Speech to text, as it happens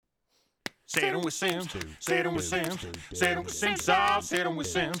Say it with Sims. Say it with Sims. Say it with Sims. Say it with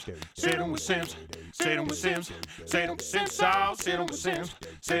Sims. Say it with Sims. Say it with Sims. Say it with Sims. Say it with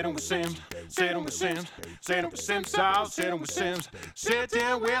Sims. Say it with Sims. Say it with Sims. Say it with Sims. Say it with Sims.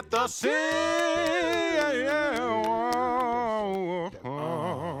 Sitting with the Sims.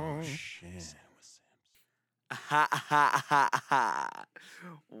 Oh shit.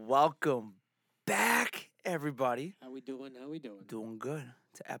 Welcome back, everybody. How we doing? Doing good.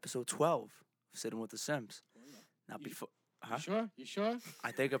 To episode 12 of Sitting with the Sims. Now before, You sure?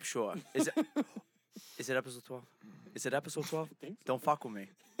 I think I'm sure. Is it episode 12? Is it episode 12? I think so. Don't fuck with me.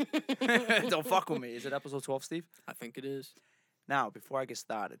 Don't fuck with me. Is it episode 12, Steve? I think it is. Now, before I get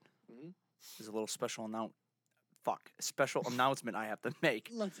started, Mhm. there's a little special announcement I have to make.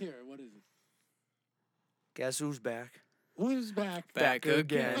 Let's hear it. What is it? Guess who's back? Who's back? Back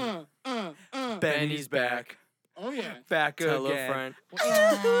again. Benny's back. Oh yeah. Back Tell a again. friend.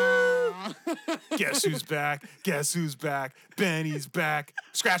 Guess who's back? Guess who's back? Benny's back.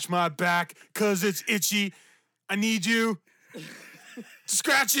 Scratch my back, cause it's itchy. I need you.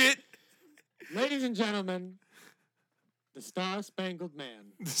 Scratch it. Ladies and gentlemen, the Star-Spangled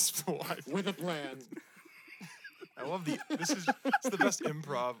Man This is why- with a plan. I love it's the best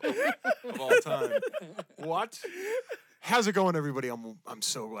improv of all time. What? How's it going, everybody? I'm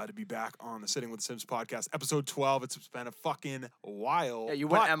so glad to be back on the Sitting with the Sims podcast, episode 12. It's been a fucking while. Yeah, you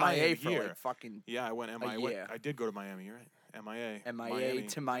but went I MIA am for here. like fucking Yeah, I went MIA. year. I did go to Miami, you're right? MIA. MIA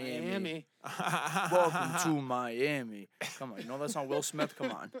to Miami. Miami. Welcome to Miami. Come on, you know that song, Will Smith?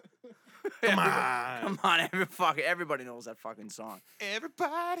 Come on. Come on. Come on, everybody knows that fucking song.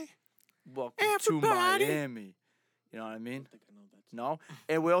 Everybody. Welcome Everybody. to Miami. You know what I mean? I think I know that. No?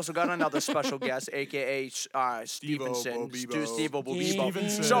 And we also got another special guest, a.k.a. Stevenson. Bobibo. Steve-O Bobibo.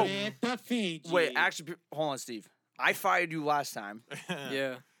 Stevenson. So, the Fiji. wait, actually, hold on, Steve. I fired you last time,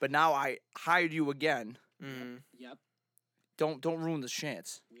 Yeah. but now I hired you again. Mm. Yep. Don't ruin the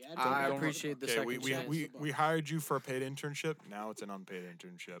chance. We had I don't- appreciate the Okay, second we chance. hired you for a paid internship. Now it's an unpaid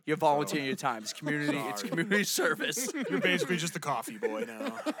internship. You're volunteering your time. It's community. It's Sorry. community service. You're basically just a coffee boy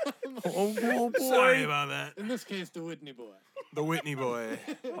now. Oh boy. Sorry about that. In this case, the Whitney boy. The Whitney boy.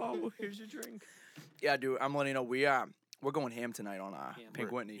 Oh, here's your drink. Yeah, dude. I'm letting you know we're going ham tonight on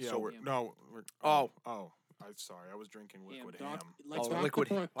Pink Whitney. Yeah, So we're I'm sorry. I was drinking liquid ham. Let's Oh, rock liquid-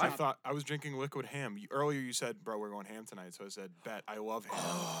 the pork I chop. thought I was drinking liquid ham. Earlier you said, "Bro, we're going ham tonight." So I said, "Bet I love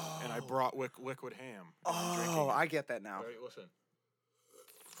ham," and I brought liquid ham. And I'm drinking oh, it. I get that now. All right, listen.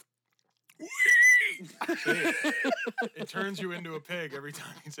 It turns you into a pig every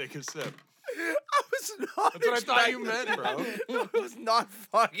time you take a sip. I was not. That's what I thought you expecting meant, bro. that. I was not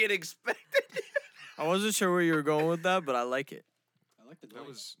fucking expecting. I wasn't sure where you were going with that, but I like it. I like the That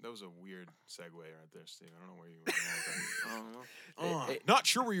noise. was a weird segue right there, Steve. I don't know where you were going with that. I don't know. Not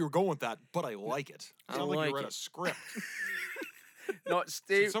sure where you were going with that, but I like it. I Sound like you like read it. a script. No,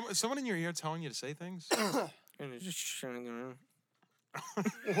 Steve. Is someone in your ear telling you to say things?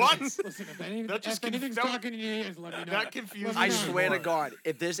 What? Listen, if, That just if anything's that- talking in your ears, let me know. that confused I me swear to more. God,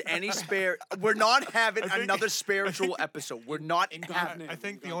 if there's any spare, we're not having I think- another spiritual episode. We're not in having. God's I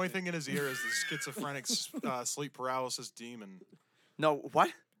think the only thing in his ear is the schizophrenic sleep paralysis demon. No, what?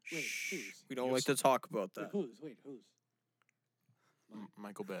 Wait, who's? We don't like to talk about Wait, that. who's? Wait, who's?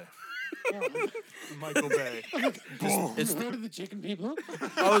 Michael Bay. Oh, Michael Bay. Boom. you heard of the chicken people?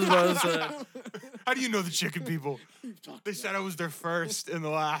 I was about to say. How do you know the chicken people? We've talked They about said I was their first and the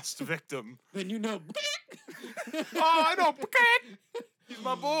last victim. it. Then you know. Oh, I know. He's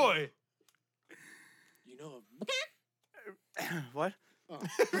my boy. You know. What? Oh,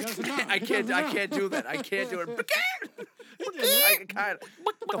 he doesn't know. I He can't. doesn't I know. can't do that. I can't do it. I kind of.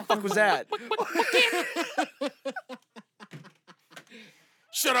 What the fuck was that?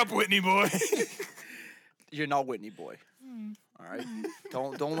 Shut up, Whitney boy. You're not Whitney boy. All right.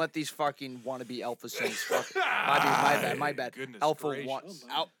 Don't let these fucking wannabe alpha sims. My bad. Goodness Alpha gracious. one.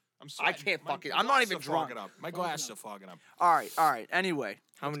 Oh, I'm I can't fucking- I'm not glass even is fogging drunk. Up. My glass is fogging up. All right. Anyway,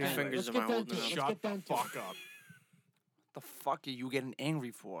 How many Anyway, fingers let's am I get down holding to it. up? Let's Shut get the down to fuck it. up. the fuck are you getting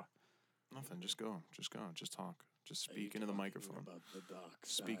angry for? Nothing. Just go. Just talk. Just Are you speak into the talking microphone. about the dark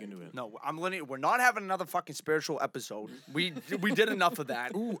Speak side? into it. No, we're not having another fucking spiritual episode. We did enough of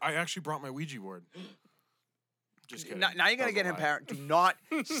that. Ooh, I actually brought my Ouija board. Just kidding. Now you're gonna That get was a him lie. parent. Do not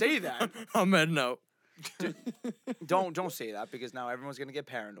say that. I'm heading out. Don't say that because now everyone's gonna get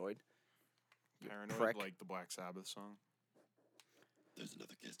paranoid. Paranoid, prick. like the Black Sabbath song. There's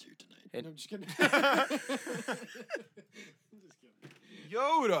another guest here tonight. And- No, I'm just kidding. Just kidding.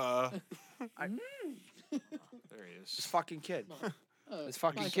 Yoda. I- There he This is. fucking kid. This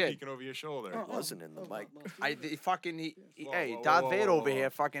fucking Nice. kid. Peeking over your shoulder. Oh, Wasn't in the mic. The fucking Whoa, hey, whoa, Darth whoa, Vader whoa, over whoa. here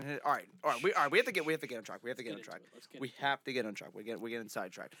fucking hit. All right. We have to get on track. We have to get on track. Let's get We into it. have to get on track. We're getting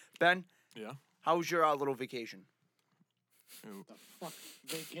sidetracked. Ben, Yeah. how was your little vacation? The fuck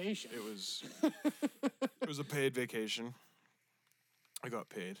vacation. It was a paid vacation. I got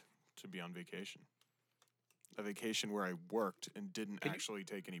paid to be on vacation. A vacation where I worked and didn't actually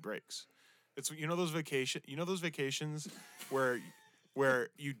take any breaks. It's those vacations where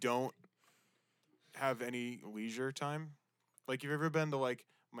you don't have any leisure time. Like, you've ever been to like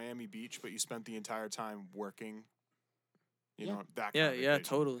Miami Beach, but you spent the entire time working? You Yeah. know, that kind Yeah, of yeah, vacation.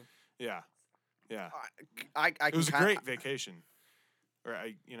 totally. Yeah. Yeah. I It was a kinda- great vacation. Or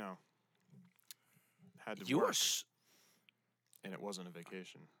I had to You work. are. And it wasn't a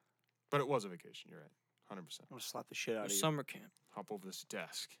vacation. But it was a vacation, you're right. 100%. I'm gonna slap the shit out of you. Summer camp. Hop over this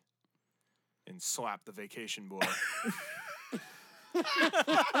desk and slap the vacation boy. What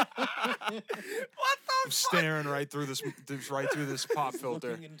the I'm staring right through this pop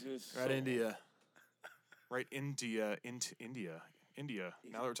filter. Looking into his Right soul. into you. Right into India. India.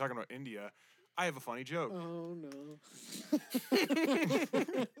 Now that we're talking about India, I have a funny joke. Oh no.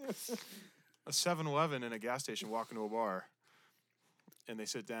 A 7-Eleven and a gas station walk into a bar, and they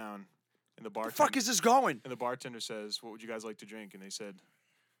sit down, and the fuck bartender is this going? and the bartender says, "What would you guys like to drink?" And they said,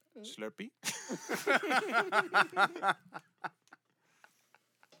 "Slurpee."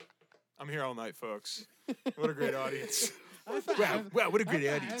 I'm here all night, folks. What a great audience! Wow, what a great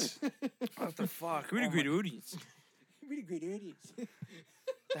audience! What the fuck? Really Oh great my- audience. Really great audience.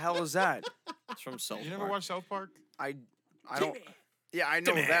 the hell is that? It's from South You never Park. watched South Park? I don't. Yeah, I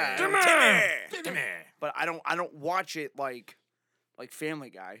know that. Timmy. But I don't watch it like Family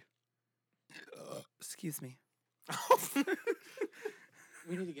Guy. Excuse me.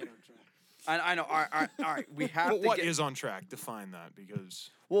 We need to get on track. I know. All right. We have But to what get. is on track? Define that, because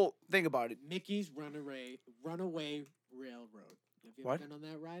Well, think about it. Mickey's Runaway Railroad. Have you What? ever been on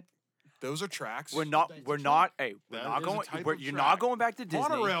that ride? those are tracks. We're not. That's We're a not. Hey, we're That not is a going. type We're, of you're track. not going back to Disney.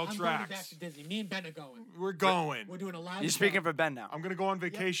 Monorail I'm going tracks. back to Disney. Me and Ben are going. We're going. We're doing a live. You're speaking for Ben now. I'm gonna go on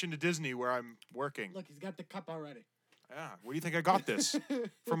vacation to Disney where I'm working. Look, he's got the cup already. Yeah. Where do you think I got this?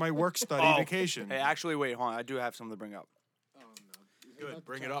 For my work study Oh. vacation. Hey, actually, wait. Hold on. I do have something to bring up. Oh no. Is it Good. about the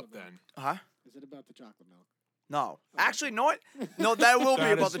Bring it up chocolate milk? then. Huh? Is it about the chocolate milk? No. Actually, know what? No, that will be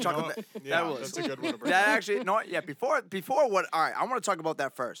That about is- the chocolate. no, milk. yeah, that was. that's a good one to bring That up. actually. No. Yeah. Before what? All right. I want to talk about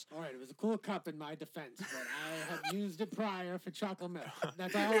that first. All right, it was a cool cup in my defense, but I had used it prior for chocolate milk.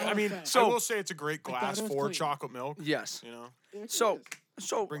 That's all I mean, So- I will say it's a great I thought glass it was for clean. chocolate milk. Yes. You know,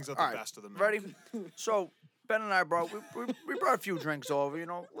 So brings out all the right, best of the milk. Ready? So Ben and I brought we brought a few drinks over,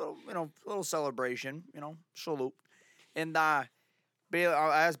 little celebration, salute, and Bailey,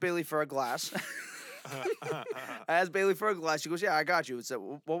 I asked Bailey for a glass. I asked Bailey for a glass. She goes, "Yeah, I got you." It's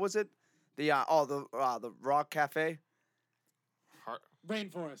what was it? The Rock Cafe.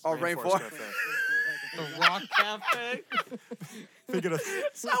 Rainforest. Oh, Rainforest. Cafe. The Rock Cafe? Thinking of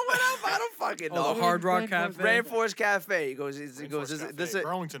So whatever. I don't fucking Oh, know. the Hard Rock Rainforest. Cafe? Rainforest Cafe. He goes. He goes. Rainforest This Cafe. is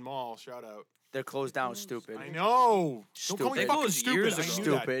Burlington Mall. Shout out. they're closed down. Stupid. I know. Don't call me Stupid. fucking Those stupid. years I ago.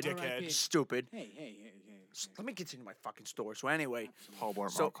 knew that, Stupid. dickhead. Stupid. Hey. Let me continue my fucking story. So anyway, Paul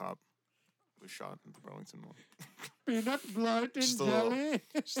Blart So- Mall cop was shot in the Burlington Mall. Peanut butter and Just a jelly.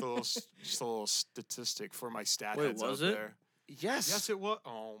 Just a little statistic for my stat Wait, heads was out it? there. yes. Yes, it was.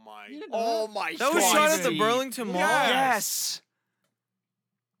 Oh my. You didn't know Oh my. That was shot at the Christ. Burlington Mall? Yes.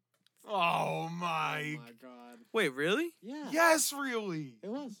 Oh Oh my. my god. Wait, really? Yeah. Yes, really. It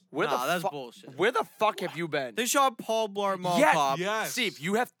was. Where Nah, the that's fu- bullshit. Where the fuck have you been? They shot Paul Blart Mall Yeah, Cop. Yes. Steve,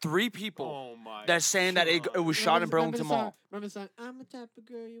 you have 3 people Oh my. that's saying that it was shot in Burlington Mall. Remember the song? I'm the type of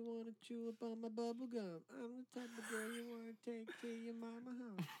girl you want to chew up on my bubble gum. I'm the type of girl you want to take to your mama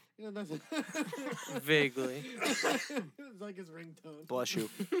house. You know, that's Vaguely. it's like his ringtone. Bless you.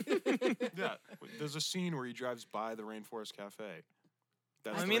 Yeah. There's a scene where he drives by the Rainforest Cafe.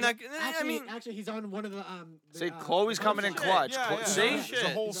 That's I mean, like- Actually, he's on one of the See, Chloe's coming in butterflies. clutch. Yeah, Chlo- yeah, See? yeah. There's a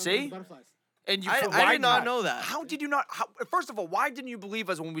whole He's on See? the butterflies. And you, I why did not know that. How did you not? First of all, why didn't you believe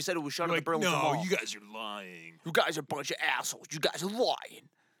us when we said it was shot You're in the Burlington no, Mall? you guys are lying. You guys are a bunch of assholes. You guys are lying.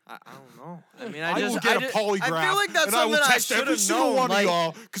 I don't know. I mean, I will just get I a just- polygraph. I feel like that's and I will something I test should every have single known. one Like, of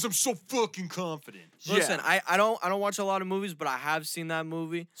y'all because I'm so fucking confident. listen, Yeah. I don't watch a lot of movies, but I have seen that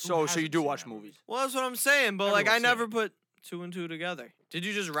movie. So you hasn't do seen watch that movies. Well, that's what I'm saying. But like, I Everyone's seen never it. put 2 and 2 together. Did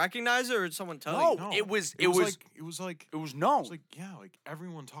you just recognize it, or did someone tell No. you? No, It was like known. like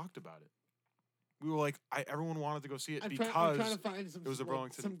everyone talked about it. We were like, everyone wanted to go see it I'm because trying to find some, it was a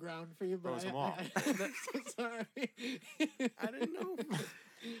Burlington- some ground for you, but Burlington Mall. I'm so sorry. I didn't know.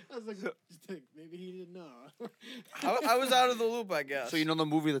 I was like, just think, maybe he didn't know. I was out of the loop, I guess. So you know the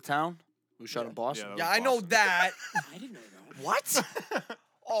movie The Town? It was shot in Boston. that Yeah, was I know Boston. that. I didn't know that. What?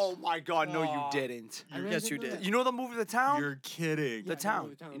 Oh my God! No, you Aw. didn't. I really Yes, didn't you know did. that. You know the movie The Town? You're kidding. Yeah, I know Town.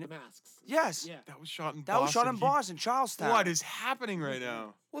 The Town You with know- the masks. Yes. Yeah. That was shot in That Boston. was shot in He- Boston, Charlestown. What is happening right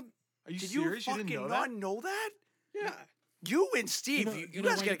now? What? Are you Did serious? you You fucking didn't know not that? know that? Yeah. You and Steve, you, you know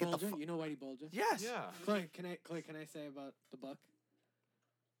guys Whitey gotta get the Bulger? fuck. You know Whitey Bulger? Yes. Yeah. Clay, can I say about the book?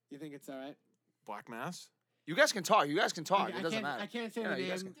 You think it's all right? Black Mass? You guys can talk. You guys can talk. Okay, It doesn't I matter. can't say Yeah, the you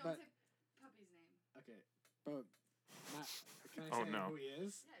guys name, can- but Puppy's name. okay. But not, can I Oh, say no. who he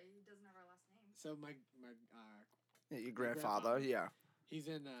is? Yeah, he doesn't have our last name. So my Yeah, your grandfather. grandfather. Yeah. he's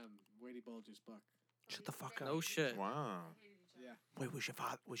in Whitey Bulger's book. Shut the fuck up. No shit. Wow. Hated each other. Yeah. Wait,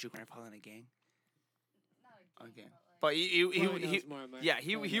 was your grandfather in a gang? Not a gang, Okay. but like. But Chloe he knows more than yeah,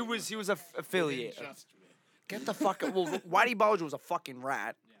 Chloe he knows was more. affiliated. Trust me. Get the fuck up. Well, Whitey Bulger was a fucking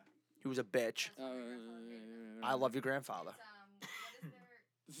rat. Yeah. He was a bitch. I love your grandfather. What is their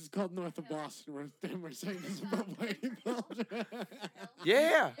This is called North of Boston. We're saying this about Whitey Bulger.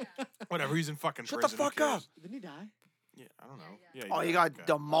 Yeah. Whatever, he's in fucking Shut the prison. who fuck up. cares? Didn't he die? Yeah, I don't know. Yeah, Yeah. Oh, you died. got Okay.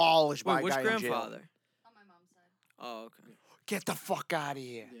 demolished by Wait, a which guy in jail. grandfather? on my mom's side? Oh, okay. Get the fuck out of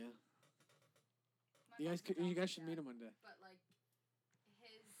here. Yeah. My mom's You adopted guys should meet dad, him one day. But like,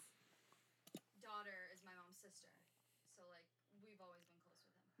 his daughter is my mom's sister, so like we've always been close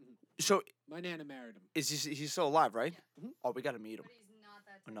with him. So My nana married him. is he's still alive, right? Yeah. Mhm. Oh, we gotta meet him. But he's not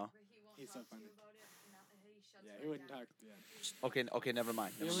that. Oh, no. But he won't He's so talk to you funny. about it. No, he shuts Yeah, right he wouldn't down. talk. Yeah. Okay, never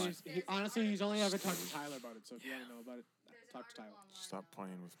mind. He Never only, mind. honestly, he's only ever talked to Tyler about it. So if you want to know about it, There's an talk to Tyler. article online Stop about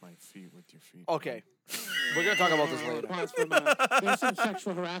playing with my feet with your feet. Okay, we're gonna talk about this Uh, later. pause from, there's some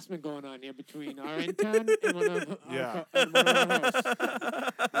sexual harassment going on here between our intern and one of Yeah. and one of our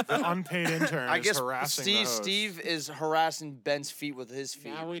hosts. The unpaid intern I is guess harassing the host. Steve is harassing Ben's feet with his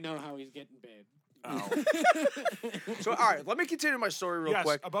feet. Now we know how he's getting paid. Oh. So all right, let me continue my story real yes,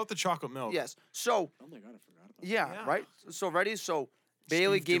 quick. about the chocolate milk. Yes. So Oh my god, I forgot about yeah, Yeah. right. So ready. So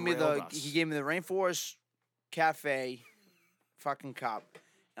Bailey Steve gave me derailed us. he gave me the Rainforest Cafe fucking cup,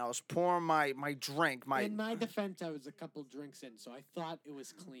 and I was pouring my drink. In my defense, I was a couple drinks in, so I thought it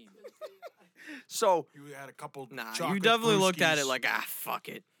was clean. So You had a couple. Nah, you chocolate definitely looked at it brewskis. like, fuck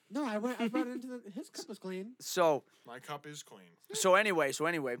it. No, I brought it into his cup was clean. so My cup is clean. so anyway,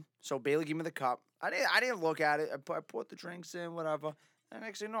 so Bailey gave me the cup. I didn't look at it. I poured the drinks in, whatever. And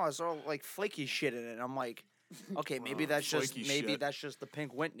next thing you know, I saw like flaky shit in it. I'm like, okay, maybe Wow, that's just flaky shit. that's just the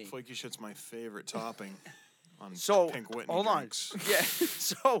Pink Whitney. Flaky shit's my favorite topping on So Pink Whitney hold drinks. on, yeah.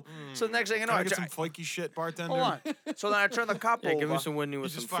 So next thing you know, Can I I get try- some flaky shit, bartender? hold on. So then I turn the cup Yeah, over. give me some Whitney He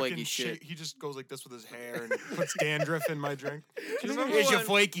with some just flaky fucking shit. He just goes like this with his hair and puts dandruff in my drink. remember Here's your when-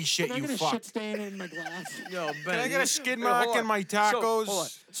 flaky shit, Can I you get a fuck. shit stain in my glass? Yo, Ben. Can I get a skid Wait, mark hold in on. my So, tacos?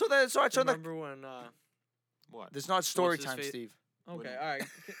 hold on. So I turn the. Remember when? What? There's not story his time, face? Steve. Okay, all right.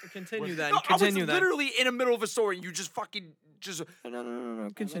 Continue What- then. No, I was Continue then. literally in the middle of a story, and you just fucking just. No.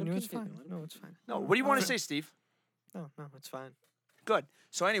 Continue. It's continue, fine. let him No, it's fine. No, what do you want to Okay. say, Steve? No, it's fine. Good.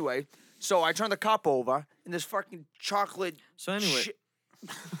 So anyway, so I turn the cup over, and there's fucking chocolate. So anyway, shit.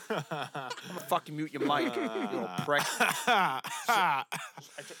 I'm gonna fucking mute your mic, you little prick.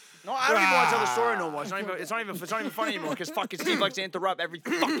 No, I don't even want to tell the story no more. It's not even funny anymore because fucking Steve likes to interrupt every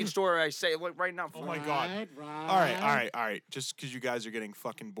fucking story I say. Like right now. Oh my God. Right. All right. Just because you guys are getting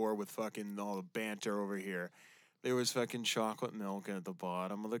fucking bored with fucking all the banter over here. There was fucking chocolate milk at the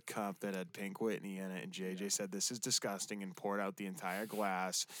bottom of the cup that had Pink Whitney in it, and JJ said this is disgusting and poured out the entire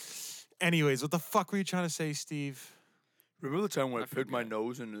glass. Anyways, what the fuck were you trying to say, Steve? Remember the time when I picked my forget.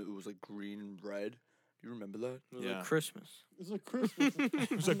 nose and it was like green and red? Do you remember that? it was Yeah. like Christmas. It's like Christmas.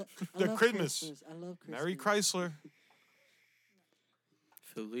 It was like I the love Christmas. I love Christmas. Mary Chrysler.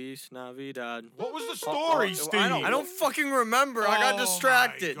 Feliz Navidad. What was the story, oh, Steve? I know. I don't fucking remember. I got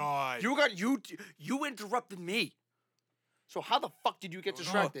distracted. Oh my God. You interrupted me. So how the fuck did you get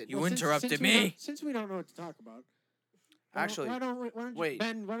distracted? You Well, since- interrupted since we me. don't- Since we don't know what to talk about. Actually, why don't you, wait.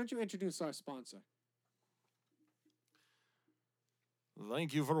 Ben, why don't you introduce our sponsor?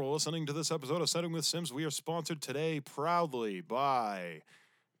 Thank you for listening to this episode of Setting with Sims. We are sponsored today proudly by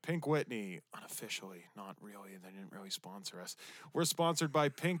Pink Whitney. Unofficially, not really. They didn't really sponsor us. We're sponsored by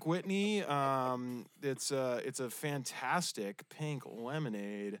Pink Whitney. It's a fantastic pink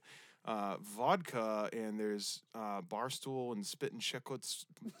lemonade, vodka, and there's Barstool and Spit and Chicklets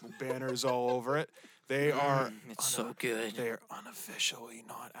banners all over it. They are It's so good. they are unofficially,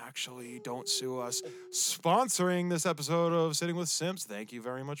 not actually, don't sue us, sponsoring this episode of Sitting with Simps. Thank you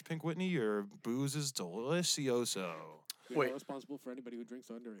very much, Pink Whitney. Your booze is delicioso. We Wait. are responsible for anybody who drinks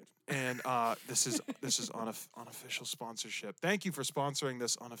underage. And this is unofficial sponsorship. Thank you for sponsoring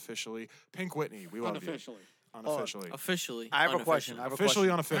this unofficially. Pink Whitney, we love Unofficially. you. Unofficially. Officially. I have a question. I have a Officially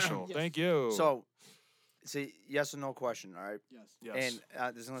question. unofficial. Yes. Thank you. So, see, yes or no question, all right? Yes. yes.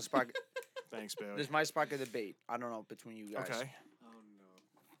 And this is gonna spark. Thanks, Bailey. This might spark a debate. I don't know between you guys. Okay.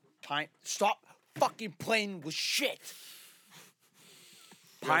 Oh no. Stop fucking playing with shit.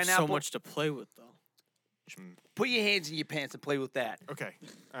 You have Pineapple. so much to play with, though. Put your hands in your pants and play with that. Okay.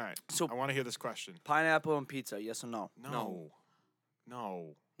 All right. So- I want to hear this question. Pineapple and pizza, yes or no? No.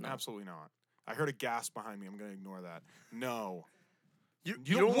 No. Absolutely not. I heard a gasp behind me. I'm going to ignore that. No. You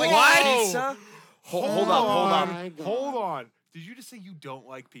don't like Whoa! pizza? Hold Oh up. my God. Hold on. Did you just say you don't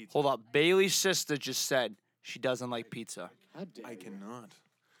like pizza? Hold up. Bailey's sister just said she doesn't like pizza. How dare I you? cannot.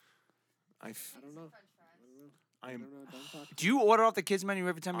 I don't know. I I am don't know. Don't talk. Do you order off the kids menu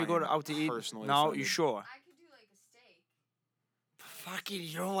every time you go I am out to eat? personally No, offended. you sure? I could do like a steak. Fucking,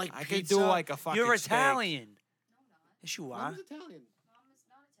 you don't like I pizza? could do like a fucking You're steak. Italian. No, I'm not. Yes, you Mom are. was Italian. Mom is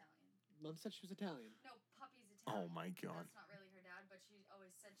not Italian. Mom said she was Italian. No, Puppy's Oh Italian. my god. That's not really her dad, but she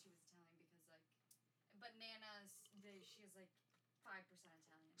always said she was Italian because like, but Nana's, she is like 5%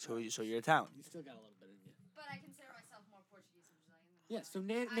 Italian. So you're Italian. You still got a little bit in you. But I consider myself more Portuguese and Brazilian than Yeah. So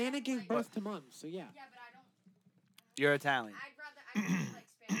Italian. I Nana don't gave like- birth to Mom. So yeah. Yeah, but I don't. You're Italian. I'd rather like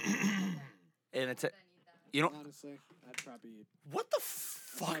Spanish And it's than eat that. you don't. Honestly, I'd probably eat. What the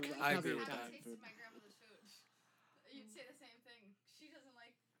fuck? I agree with haven't that. tasted my grandmother's food. You'd say the same thing. She doesn't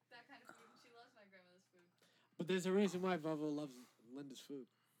like that kind of food, and she loves my grandmother's food. But there's a reason why Vovo loves Linda's food.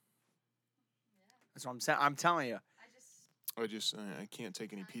 That's what I'm saying. I'm telling you. I just I can't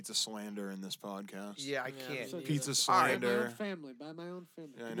take any pizza slander in this podcast. Yeah, I Yeah, can't. So Pizza By my slander. own family. By my own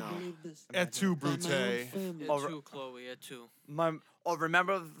family. Yeah, I Can you know. believe this? Et tu, By my own Brute. family. Oh, too, Chloe. Yeah, too.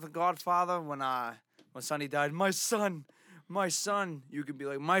 Remember the Godfather when Sonny died? My son. You can be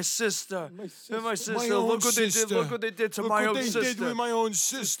like my sister. My And sister. my sister. own Look what they did. sister. Look what they did to Look my what own they sister. did with my own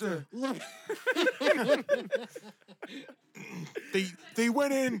sister. Look. They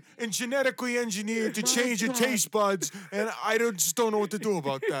went in and genetically engineered to change your taste buds, and I just don't know what to do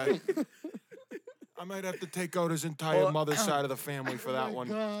about that. I might have to take out his entire Well, mother's side of the family for that Oh my one.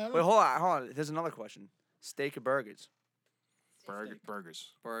 God. Wait, hold on. There's another question. Steak or burgers? Burgers.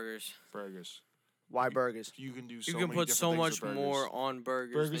 Burgers. Why burgers? You can do You so can many put different so things much with more on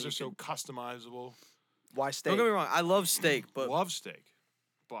burgers. Burgers than are you so can- customizable. Why steak? Don't get me wrong. I love steak, but Love steak,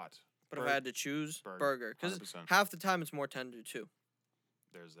 but if I had to choose, burger. Because 100%. half the time it's more tender too.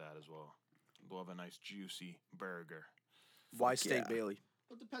 There's that as well. Love a nice juicy burger. Why steak, yeah. Bailey?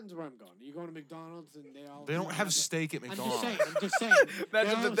 Well, it depends where I'm going. You going to McDonald's and they all. They don't have steak at I'm just McDonald's. saying. I'm just saying. Imagine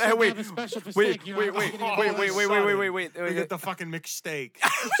They all the- some wait, have a special for Wait, steak. You're wait, not wait, gonna wait, get wait, it. wait, wait. They get the fucking McSteak.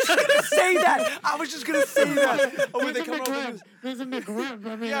 Say that. I was just gonna say that. Oh, wait, There's they a come over. McRib. There's a McRib.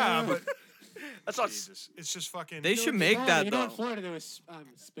 I mean, Yeah, but That's not. Jesus, it's just fucking. They should make that You know, in though. Florida there was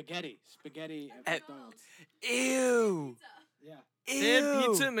spaghetti. Spaghetti at At- McDonald's. Ew. Yeah. They had Ew.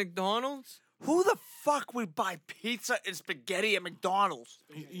 pizza at McDonald's. Who the fuck would buy pizza and spaghetti at McDonald's?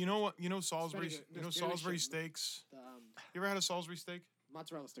 You know what? You know Salisbury. Spaghetti- You know no, spaghetti Salisbury shit. steaks. The, You ever had a Salisbury steak?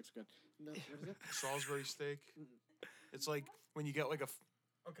 mozzarella sticks are good. No, what is it? Salisbury steak. It's like when you get like a.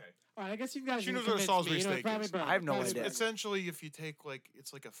 Okay. All right, I guess you guys. She knows can what a convince me. Salisbury You know, steak probably is. burger, I have no probably idea. burger. Essentially, if you take like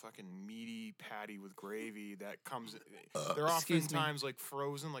it's like a fucking meaty patty with gravy that comes. They're excuse me. oftentimes like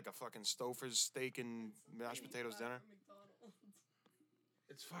frozen, like a fucking Stouffer's steak and mashed potatoes dinner.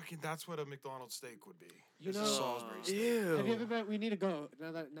 It's fucking. That's what a McDonald's steak would be. You It's a know- Salisbury steak. Have you ever Ew. been? We need to go.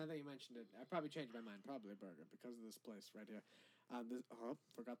 Now that you mentioned it, I probably changed my mind. Probably a burger because of this place right here.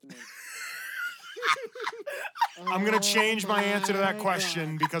 Forgot the name. I'm gonna change my answer to that my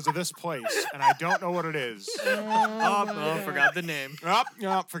question God. because of this place, and I don't know what it is. Oh, Oh, my no, God. forgot the name.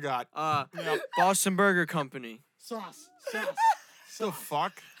 Forgot. Boston Burger Company. Sauce. The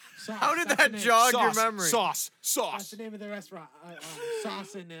fuck? Sauce. How did that's that the name. jog your Sauce. memory? Sauce. That's Sauce. the name of the restaurant.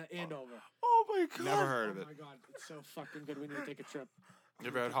 Sauce in Andover. Oh my god. Never heard of Oh it. my God, it's so fucking good. We need to take a trip. You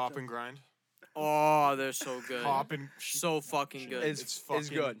ever had hop and grind? Oh, they're so good. Hop and So fucking good. It's fucking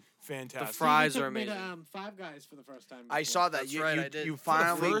good. fantastic. fries You are took me to, amazing. Five Guys for the first time. I before. saw that. That's You, right, you, I did. you For the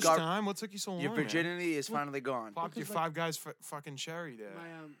finally first got time? What took you so long? your man? virginity is finally gone. Popped your Because, like- Five Guys fucking cherry there.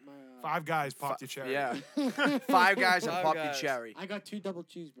 My Five Guys popped your cherry. Yeah. 5 guys and Five pop your Guys. cherry. I got 2 double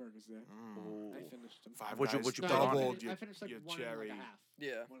cheeseburgers there. Mm. I finished them. Five Would you- Guys would you No, put on it? doubled I finished like your one cherry. and like a half. Yeah.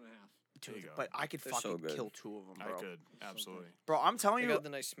 1 and a half. There you go. But I could They're so fucking good. kill 2 of them, I bro. could absolutely. Bro, I'm telling They you. got the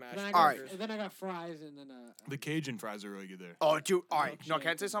nice smash. Then I All got, right. Then I got fries and then The Cajun fries are really good there. Oh, dude. All right. Milkshake. No, can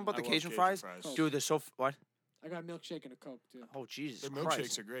I say something about I the love Cajun fries? Coke. Dude, they're so. What? I got a milkshake and a Coke too. Oh, Jesus Their Christ.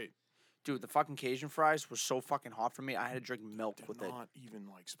 milkshakes are great. Dude, the fucking Cajun fries was so fucking hot for me. I had to drink milk They're with it. not even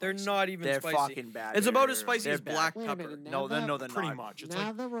like spicy. They're not even They're spicy. fucking bad. It's about as They're- spicy they're as bad. black Wait a pepper. minute, No, now no, that- they're pretty not. much. It's Now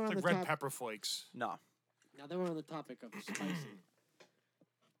like that we're on it's like the red top- pepper flakes. No. Now that we're on the topic of spicy,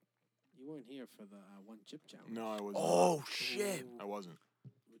 you weren't here for the one chip challenge. No, I wasn't. Oh shit. I wasn't.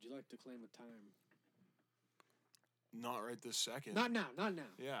 Would you like to claim a time? Not right this second. Not now, not now.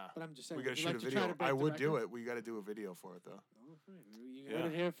 Yeah. But I'm just saying. We gotta would you shoot like a to try video. to break I the would do record? it. We gotta do a video for it though. Oh, right. You Yeah.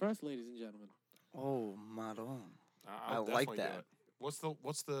 heard it here first, ladies and gentlemen. Oh, madon. I'll I like definitely do that. it.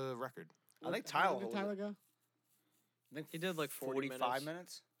 What's the record? I think How Tyler long did holds Tyler it. go? I think He did like 40 45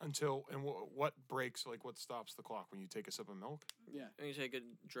 minutes. Until and what breaks? Like what stops the clock when you take a sip of milk? Yeah, And you take a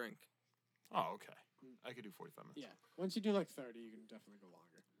drink. Oh, okay. I could do 45 minutes. yeah. Once you do like 30, you can definitely go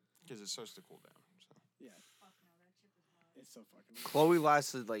longer. Because it starts to cool down. So. Yeah, Fuck no, that chip is hot. it's so fucking. Chloe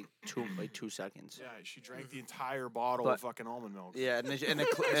lasted like 2 seconds. Yeah, she drank the entire bottle But- of fucking almond milk. Yeah, and then and then,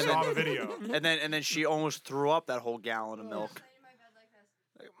 I and saw the then, video. and then she almost threw up that whole gallon of Oh. milk. I was laying in my bed like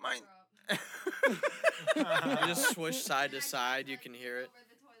this. Like, mine. Throw up. You just switch side to And I side. You like, can leaned hear it. over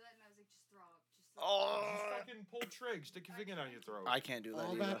the toilet and I was like, just throw up. Just throw up. Oh, Fucking pull trig. Stick your finger down your throat. I can't do that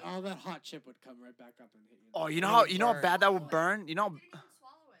All either. all that hot chip would come right back up and hit you. Oh, you It know how would how burn. bad that would burn? You know, I didn't even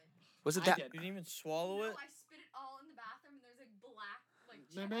swallow it. was it I that? did. You didn't even swallow No, it? I spit it all in the bathroom and there's like black, like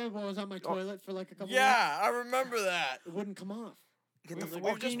chip Remember what was on my Oh. toilet for like a couple Yeah, I remember that. weeks? It wouldn't come off. Get the We've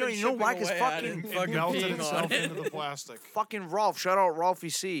fuck- just you know, been you know why? chipping Cause away at it. fucking It Fucking melted peeing on itself it. into the plastic. fucking Rolf. Shout out Ralphie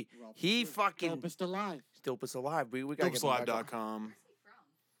C. Ralph, He it's fucking dopest alive. dopest alive. We gotta get him back on. Doopslive.com. Where's he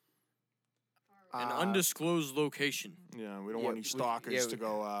from? An Uh, undisclosed location. Yeah, we don't Yeah, want any we- stalkers yeah, to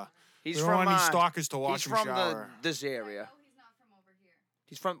go. He's we don't from want any uh, stalkers to watch he's him from shower. this I area. know he's not from over here.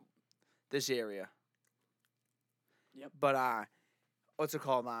 He's from this area. Yep. But what's it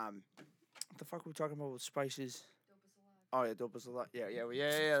called? What the fuck were we talking about with spices? Dopest alive. Oh yeah, dope is a lot.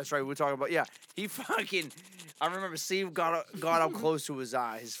 Yeah. That's right. We're talking about He fucking. I remember Steve got up close to his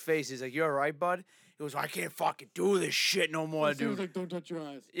face. He's like, "You all right, bud?" He goes, "I can't fucking do this shit no more, He was dude." like, "Don't touch your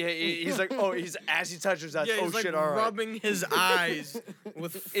eyes." Yeah, he's like, "Oh, he's as he touches that. Yeah, Oh he's like shit, all right." rubbing his eyes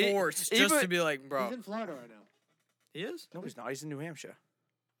with force just even- to be like, He's bro. in Florida right now. He is? No, he's not. He's in New Hampshire.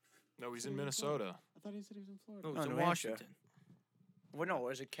 No, he's in Minnesota. I thought he said he was in Florida. No, No, it's in New Hampshire. Washington. Well, no,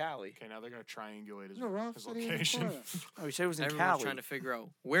 where's it Cali? Okay, now they're gonna triangulate his, No, Ralph his said he was in location. Florida. Oh, he said he was in Everyone's Cali. trying to figure out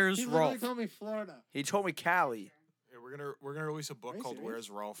where's He literally Rolf. told me Florida. He told me Cali. Yeah, we're gonna release a book Are you called serious? "Where's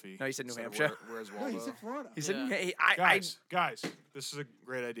Ralphie." No, he said New instead of Hampshire. Where's No, Waldo? he said Florida. He said, Yeah. "Hey, Guys, this is a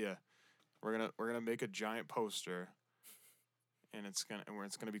great idea. We're gonna make a giant poster, and it's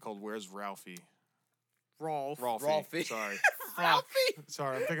gonna be called "Where's Ralphie?" Rolf. Ralphie. Sorry,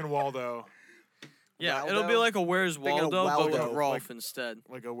 sorry. I'm thinking Waldo. Yeah, Waldo? it'll be like a Where's Thinking of Waldo, but with Waldo. Rolf Like- instead.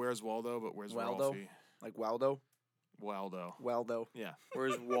 Like a "Where's Waldo?" but "Where's Waldo? Ralphie?" like Waldo, Waldo. Waldo. Yeah.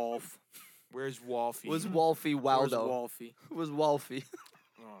 Where's Wolf? Where's Wolfie? Was Wolfie Where's Waldo? Wolfie? Was Wolfie?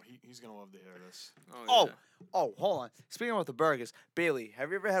 Oh, he's gonna love to hear this. Oh, yeah. oh, hold on. Speaking about the burgers, Bailey, have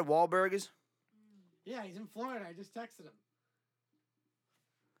you ever had Wahlburgers? Yeah, he's in Florida. I just texted him.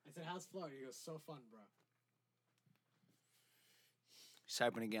 I said, "How's Florida?" He goes, "So fun, bro." He's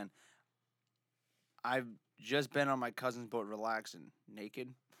typing again. I've just been on my cousin's boat relaxing,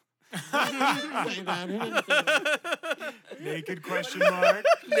 naked. Say that, he didn't say that. Naked question mark?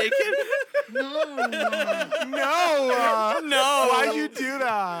 Naked? No. No. No. Why'd you do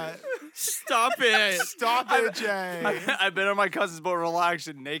that? Stop it. Stop it, Jay. I've been on my cousin's boat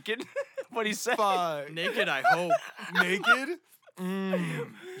relaxing, naked. What'd he say? Fuck. Naked, I hope. Naked?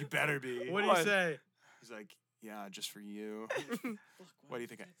 You better be. What do What? you say? He's like, yeah, just for you. What do you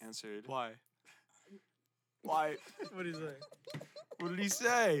think I answered? Why? Why? What do you say? What did he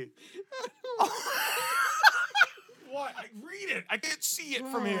say? What? Read it. I can't see it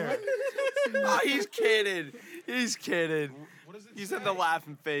from here. Oh, he's kidding. He's kidding. What does it He's say? in the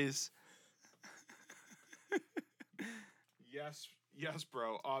laughing face. Yes,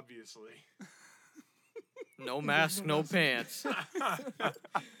 bro, obviously. No mask, no pants.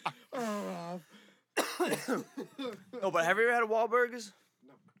 Oh, No, but have you ever had Wahlburgers?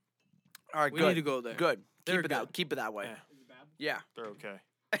 No. All right, We good. need to go there. Good. They're Keep it that way. Yeah. Is it bad? Yeah. They're okay.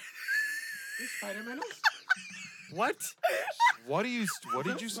 Is Spider-Man else? What? What did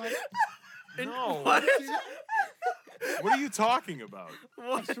you say? No. What? See that? What are you talking about?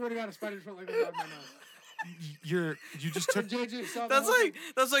 I swear to God, a spider just went like this out of my nose. You just took And JJ saw the That's whole like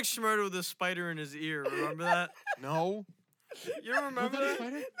thing. Schmurda with a spider in his ear. Remember that? no. You don't Was remember that a that?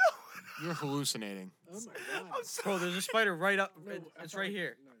 spider? You're hallucinating. Oh my God. Bro, there's a spider right up. No, I It's thought right I-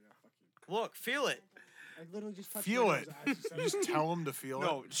 here. No, fuck you. Look, feel it. I I literally just touched Feel my it. nose as you said You just it. tell him to feel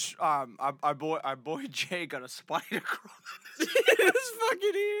No, it. our boy Jay got a spider crawl. His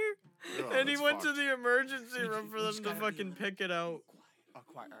fucking ear. Oh, And he that's went to fucked. the emergency You room ju- for you them just to gotta be fucking in pick it out. Oh,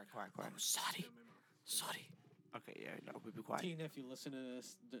 quiet. Sorry. Sorry. Okay, yeah, no, we'll be quiet. Tina, if you listen to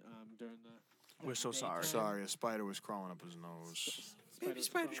this during the We're so sorry. Sorry, a spider was crawling up his nose. Baby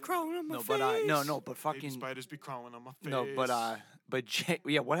spider's crawling on my No, face. but but Baby fucking spiders be crawling on my face. no, but Jay,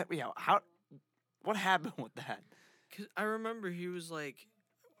 what happened with that? 'Cause I remember he was like,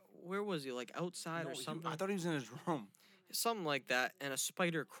 where was he? Like outside or something? I thought he was in his room. Something like that. And a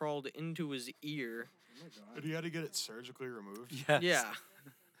spider crawled into his ear. oh my god. But he had to get it surgically removed. Yes. Yeah.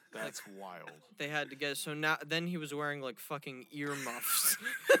 That's wild. They had to get so now then he was wearing like fucking ear muffs.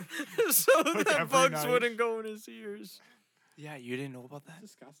 So Like that every bugs night. wouldn't go in his ears. Yeah, you didn't know about that?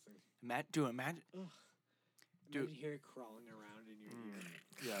 Disgusting. Imagine. Dude. Imagine hear it crawling around in your ear.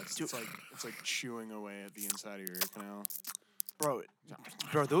 Yeah, it's like chewing away at the inside of your ear canal.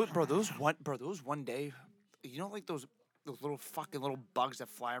 Those one day, you know, like those little fucking little bugs that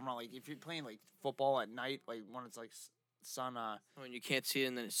fly around. Like if you're playing like football at night, like when it's like sun. Oh, and you can't see it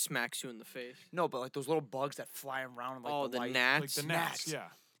and then it smacks you in the face. No, but like those little bugs that fly around. Like Oh, the the light. gnats. Like the Gnats. gnats, yeah.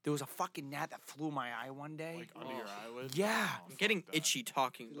 There was a fucking gnat that flew my eye one day. Like under your eyelid. Yeah. Oh, I'm getting fuck that. itchy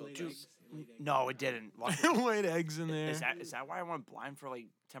talking It about laid this. eggs. It laid eggs. No, it didn't. Why- Laid eggs in there. is that why I went blind for like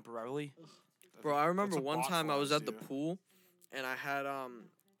temporarily? Bro, I remember That's a one bot time I was flies, at the yeah. pool and I had a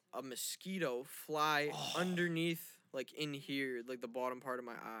mosquito fly underneath, like in here, like the bottom part of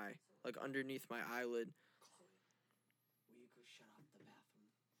my eye, like underneath my eyelid. Will you go shut off the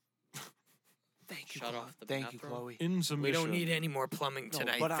bathroom? Thank you. Shut Chloe. off the Thank you, bathroom. Chloe. In submission. We don't need any more plumbing No,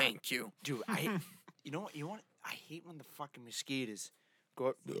 tonight, but, thank you. Dude, you know what? I hate when the fucking mosquitoes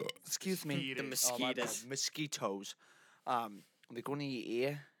go. Excuse me. The Mosquitoes. Oh, my bad. mosquitoes. Mosquitoes. They go in your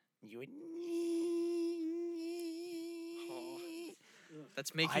ear. And you would.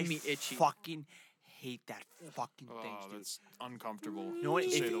 That's making me itchy. Fucking hate that fucking thing, Oh, dude. that's uncomfortable. You know what? To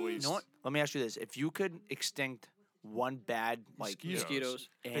If, say the you least. know what? Let me ask you this: if you could extinct one bad like Mosquitoes. Mosquitoes.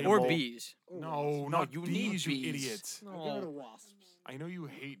 animal, Or bees. No, No, not you bees, need you bees. idiot. Get rid of No, wasps. I know you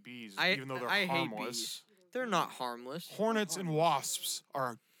hate bees, I- even though they're I hate harmless. bees. They're not harmless. Hornets and wasps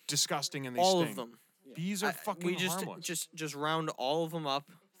are disgusting and they All sting. of them. Bees are I- fucking we just harmless. just round all of them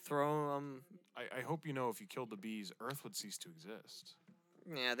up, throw them. I hope you know if you killed the bees, Earth would cease to exist.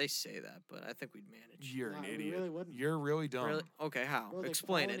 Yeah, they say that, but I think we'd manage. You're No, an we idiot. really wouldn't. You're really dumb. Really? Okay, how? Bro, they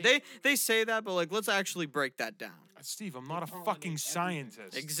Explain it. pollinate- They say that, but like, let's actually break that down. Steve, I'm not a pollinate fucking everything.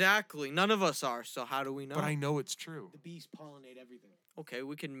 scientist. Exactly. None of us are. So how do we know? But I know it's true. The bees pollinate everything. Okay,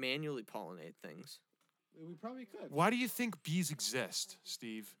 we can manually pollinate things We probably could. Why do you think bees exist,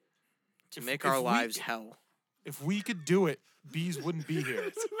 Steve? to If- make if our we- lives hell. If we could do it, bees wouldn't be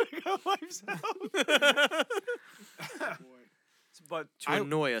here. Boy. but To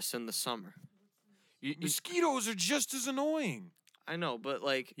annoy us in the summer. Mosquitoes are just as annoying. I know, but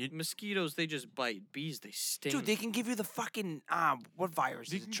like mosquitoes, they just bite. Bees, they sting. dude, they can give you the fucking what virus?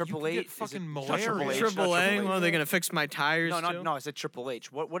 They Is it can- you Triple can get H? Is it- fucking not malaria. Triple H, not Triple A. Triple Well, they're gonna fix my tires. No, too? no, it's a Triple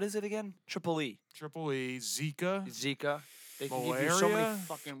H. What is it again? Triple E. Triple E, Zika. Zika. They can give you so many Malaria?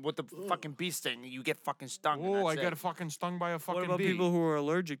 fucking with the fucking bee sting. You get fucking stung. and Oh, I that's got it. fucking stung by a fucking What about bee. people who are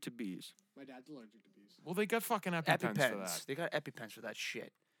allergic to bees? My dad's allergic to bees. Well, they got fucking EpiPens, for EpiPens. that. They got EpiPens for that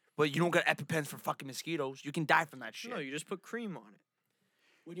shit. But you don't got EpiPens for fucking mosquitoes. You can die from that shit. No, you just put cream on it.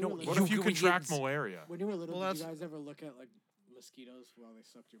 When you No, were What little, if you You could contract get- malaria? when you were little, Well, did you that's- guys ever look at like mosquitoes while they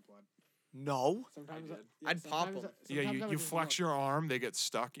sucked your blood? No. Sometimes did. I'd pop sometimes 'em. Yeah, sometimes I would you just flex look. your arm, they get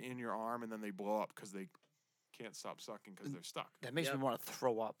stuck in your arm, and then they blow up because they can't stop sucking because they're stuck. That makes Yep. me want to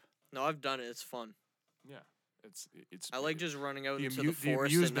throw up. No, I've done it. It's fun. Yeah, it's. I like just running out The into amu- the the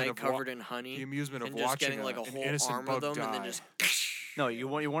forest at amusement night of wa- covered in honey the amusement of and just watching getting like a an whole innocent arm bug of them die. and then just. No, you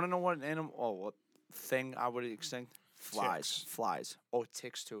want to know what animal? Oh, what thing I would extinct? Flies. Ticks. Flies. Oh,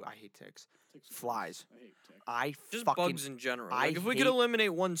 ticks too. I hate ticks. Ticks are Flies. gross. I hate ticks. I Just fucking bugs in general. I Like if we could hate-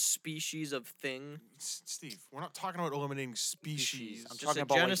 eliminate one species of thing, Steve, we're not talking about eliminating species. I'm just talking a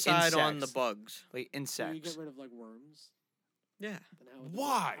about, like, genocide on the insects. bugs. like So you insects. get rid of like worms. Yeah. Then how would the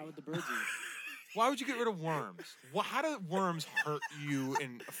Why? How would the birds eat? Why would you get rid of worms? How do worms hurt you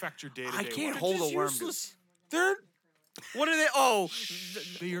and affect your day-to-day I can't life? hold Just a worm. useless. They're What are they? Oh,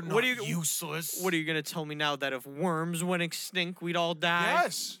 they are not what are you? useless. What are you gonna tell me now that if worms went extinct, we'd all die?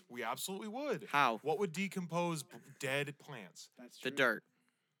 Yes, we absolutely would. How? What would decompose dead plants? That's true. The dirt.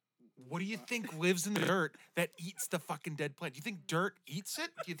 What do you think lives in the dirt that eats the fucking dead plant? Do you think dirt eats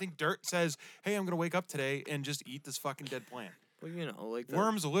it? Do you think dirt says, "Hey, I'm gonna wake up today and just eat this fucking dead plant"? Well, you know, like the,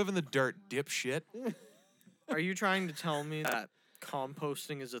 Worms live in the dirt, dipshit. Are you trying to tell me that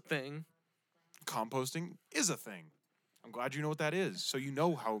composting is a thing? composting is a thing. I'm glad you know what that is, so you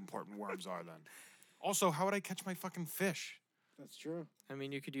know how important worms are then. Also, how would I catch my fucking fish? That's true. I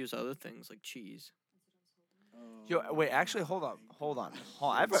mean, you could use other things like cheese. Yo, wait. Actually, hold on.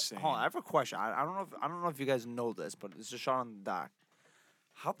 I have insane. I have a question. I don't know if you guys know this, but it's a shot on the dock.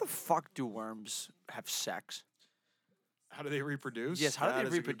 How the fuck do worms have sex? How do they reproduce? Yes, how do they That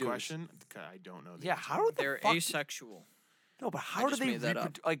is a good reproduce? question. I don't know. The Yeah, answer. how do They're the fuck? asexual. No, but how do just they made that up.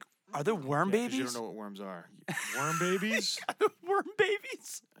 reproduce? Like, are there worm Yeah, 'cause babies? you don't know what worms are. Worm babies? worm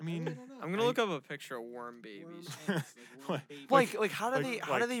babies. I mean, I'm gonna look up a picture of worm babies. Like how do they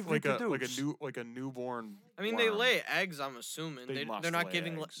like reproduce? like a newborn. I mean, they worm. lay eggs. I'm assuming They must they're not lay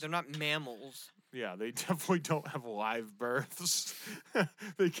giving. eggs. They're not mammals. Yeah, they definitely don't have live births.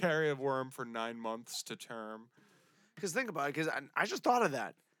 They carry a worm for 9 months to term. Because think about it. Because I just thought of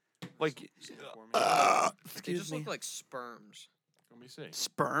that. Like, They excuse just me. look like sperms. Let me see.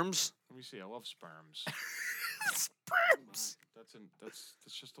 Sperms. Let me see. I love sperms. Sperms. That's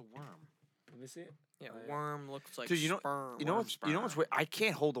just a worm. Let me see it. Yeah, worm looks like Dude, you know sperm. what's sperm. weird? I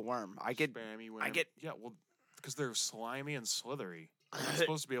can't hold a worm. I get Spammy worm. I get- Yeah, well, because they're slimy and slithery. You're not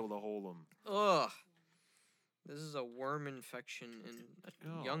supposed to be able to hold them. Ugh. This is a worm infection in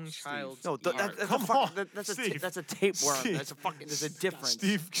a Oh, young Steve. child's no. ear. That's Come a fucking, on, that's a Steve. that's a tapeworm. Steve. That's a fucking. There's a difference.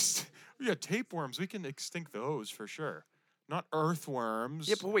 Steve, yeah, tapeworms. We can extinct those for sure. Not earthworms.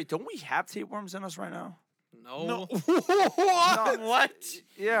 Yeah, but wait, don't we have tapeworms in us right now? No. No. No. What?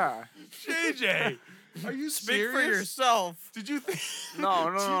 Yeah. JJ, are you Speak serious? for yourself. Did you think? No,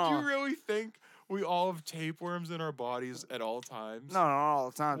 Did no. you really think we all have tapeworms in our bodies at all times? No, not all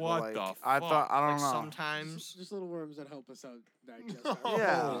the time. What but the like, I thought fuck? I don't Like know. sometimes. Just little worms that help us out digest. No. our-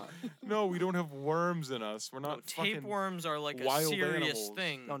 Yeah. No, we don't have worms in us. We're not fucking Tapeworms are like a wild serious animals.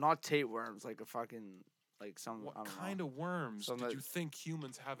 thing. No, not tapeworms. Like a fucking like some. What I don't kind know. of worms Some did that- you think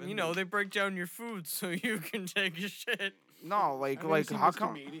humans have in You know, them? they break down your food so you can take a shit. No, like Have you ever seen how Mr.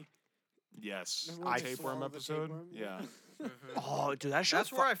 come? Meaty? Yes. Remember The when they tapeworm swallow the episode? tapeworm? Yeah. Oh, dude, that shit.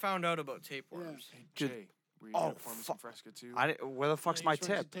 That's where I found out about tapeworms. Hey, Dude. Jay, were you Oh, gonna pour me some Fresca too? Where the fuck's Yeah, my each one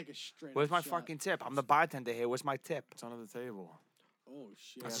should tip? take a straight Where's up my shot. fucking tip? I'm the bartender here. Where's my tip? It's under the table. Oh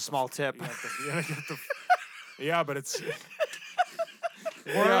shit. That's a small tip. You have to, you gotta get the, yeah, but it's.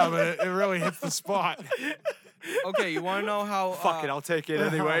 Yeah, but it really hits the spot. Okay, you want to know how? Fuck it, I'll take it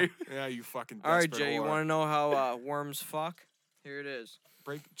anyway. Yeah, you fucking. All right, desperate Jay, you whore. want to know how worms fuck? Here it is.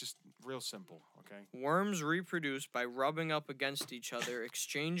 break just real simple, okay? Worms reproduce by rubbing up against each other,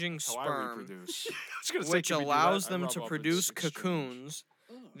 exchanging How I sperm, reproduce. which can we do allows that? I them rub to up and produce exchange. cocoons.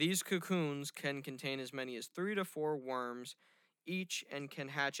 Oh. These cocoons can contain as many as 3 to 4 worms each and can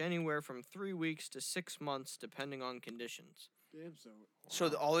hatch anywhere from 3 weeks to 6 months depending on conditions. Damn, so So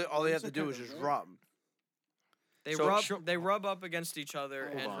all they have These to are do is kinda just rare. rub. They So rub show- they rub up against each other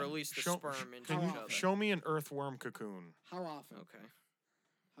Hold and on. release the Show- sperm into Can each you other. show me an earthworm cocoon? how often? Okay.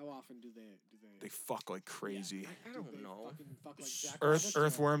 How often do they? They fuck like crazy. I don't know. Fuck like jackrabbits, or-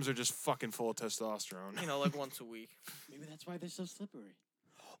 Earthworms are just fucking full of testosterone. You know, like once a week. Maybe that's why they're so slippery.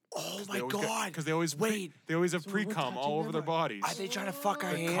 Oh my god! Because they always Wait. they always have So we're pre-cum all touching over them their or- bodies. Are they trying to fuck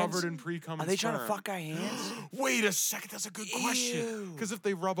our They're hands? covered in pre-cum Are and they trying to sperm. fuck our hands? Wait a second, that's a good question. Ew. Because if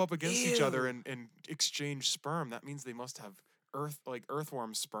they rub up against each other Ew. and exchange sperm, that means they must have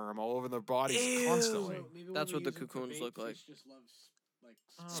earthworm sperm all over their bodies Ew. constantly. So maybe when That's we what the use them for cocoons bait, look like. fish just loves like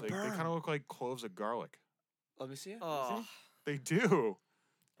They kind Sperm. of look like cloves of garlic. Let me see it. Oh, They do.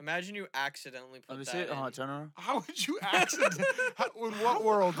 imagine you accidentally put Let me that see it. in. Turn around. How would you accidentally? In what How-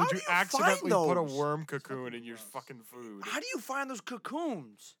 world how did do you you find accidentally put a those? worm cocoon in fucking your gross. fucking food? How do you find those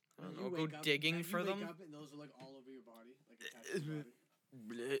cocoons? I don't You know, go wake up- digging you for wake them. up and those are like all over your body, like attached to your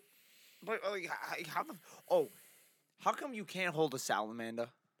body. Bleh. Like how the? Oh, how come you can't hold a salamander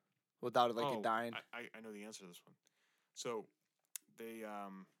without it Oh, it dying? I know the answer to this one. So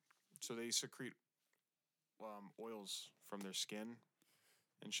they secrete oils from their skin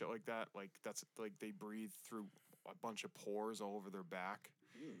and shit like that. Like that's like they breathe through a bunch of pores all over their back,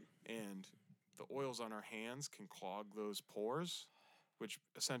 and the oils on our hands can clog those pores. Which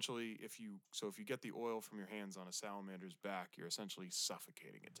essentially, if you get the oil from your hands on a salamander's back, you're essentially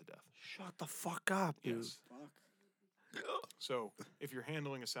suffocating it to death. Shut the fuck up, dude. Yes. Fuck. So if you're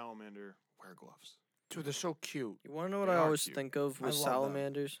handling a salamander, wear gloves. Dude, they're so cute. You want to know what They I are always cute. think of I with love them.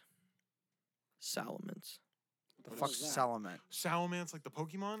 salamanders? Salamence. The What fuck's is that? salamander? Salamence, like the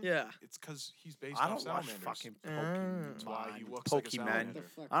Pokemon? Yeah. It's because he's based I off don't watch salamanders. fucking That's why he Pokemon. looks like a Pokemon. salamander.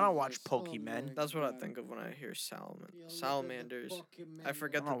 I don't watch Pokemon. That's what I think of when I hear salamanders. I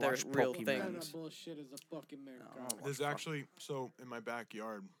forget I that don't they're watch real Pokemon. What kind things. of bullshit is a Pokemon? I don't card? watch There's fuck- actually, so in my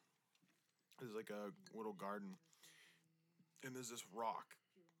backyard, there's like a little garden. And there's this rock.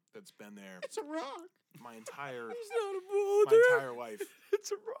 that's been there It's a rock. my entire It's not a boulder. my entire life.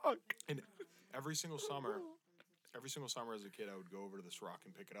 It's a rock. And every single summer as a kid, I would go over to this rock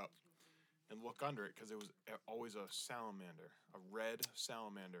and pick it up and look under it because it was always a salamander, a red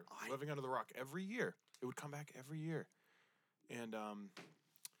salamander living under the rock every year. It would come back every year, and I'm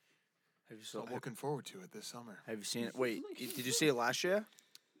looking forward to it this summer. Have you seen it? Wait, did you see it last year?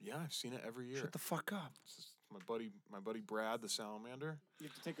 Yeah, I've seen it every year. Shut the fuck up. This is my buddy Brad, the salamander. You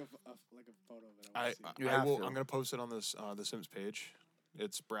have to take a photo of it. I wanna see it. You have to. I'm gonna post it on this the Sims page.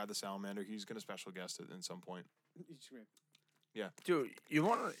 It's Brad the salamander. He's gonna special guest it in some point. It's great. Dude, you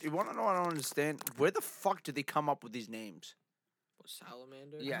wanna know what I don't understand? Where the fuck did they come up with these names?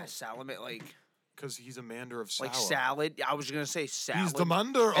 Salamander. Yeah, salamander, Because he's a mander of Sala. like salad. I was gonna say salad. He's the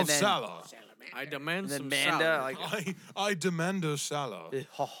mander of And then- Sala. I demand And then some Manda, salad. I demand a Sala.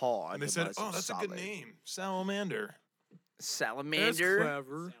 Ha ha. And they said, oh, that's a good name. Salamander. That's Salamander.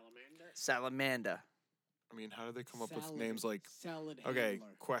 clever. Salamander. I mean, how did they come up with names like... salad Okay, handler.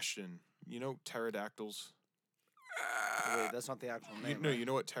 question. You know pterodactyls? Wait, that's not the actual You, name. no, right? you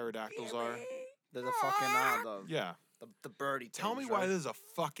know what pterodactyls are? They're the fucking Yeah. the birdie. Tell me things, why right? there's a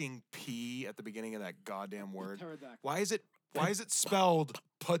fucking P at the beginning of that goddamn word. Pterodactyl. Why is it spelled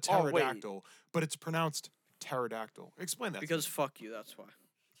pterodactyl, but it's pronounced pterodactyl? Explain that. to Because me. fuck you. That's why.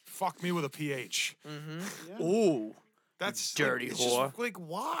 Fuck me with a PH. Mm-hmm. Yeah. Ooh, That's dirty it's just, whore. like,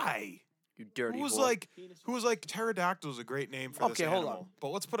 why? you dirty. Who was whore. like, Penis who was like, pterodactyl's a great name for this Okay, hold animal, on. but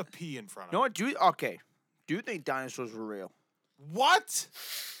let's put a P in front of You know it. what? Do you think dinosaurs were real? What?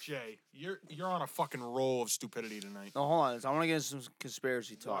 Jay, you're on a fucking roll of stupidity tonight. No, hold on. I want to get into some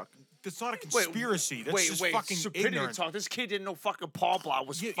conspiracy talk. That's not a conspiracy. That's just fucking stupidity ignorant. talk. This kid didn't know fucking Paw Blot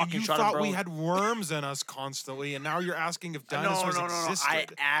was You, fucking you trying to thought grow. we had worms in us constantly, and now you're asking if no, dinosaurs no. existed. I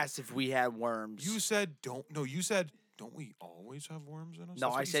asked if we had worms. You said don't. No, you said don't we always have worms in us? No,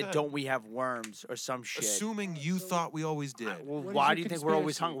 That's what I you said don't we have worms or some shit. Assuming you thought we always did. Well, What is why your do you think we're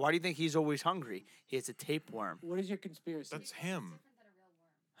always conspiracy? hungry? Why do you think he's always hungry? He has a tapeworm, What is your conspiracy? That's him.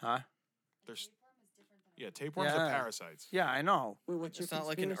 huh? There's tapeworms are Yeah. parasites. Yeah, I know. Wait, what's your It's not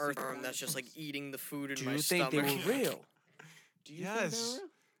like an conspiracy? earthworm that's just like eating the food in Do my you think stomach. they were real? Do you Yes. think they're real?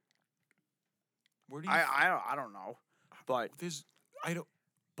 Where do you? I don't know, but There's. I don't.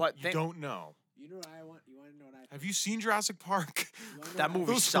 but You think, don't know. You know what I want? You want to know what I think? Have you seen Jurassic Park? You wanna know that what I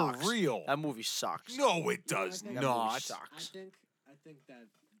movie Those sucks. are real. That movie sucks. No, it does That movie not. sucks. I think that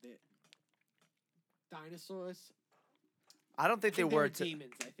the dinosaurs. I don't think they were.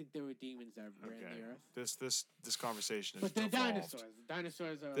 demons. I think they were demons that ran Okay. the earth. This conversation is But they're devolved. dinosaurs. The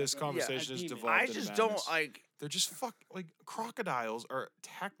dinosaurs are. This like conversation is demons. devolved. I into just madness. don't like. They're just like crocodiles are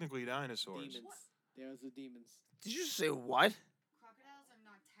technically dinosaurs. Demons. There's the demons. Did you say what? Crocodiles are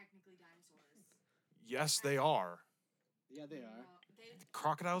not technically dinosaurs. Yes, they are. Yeah, they are.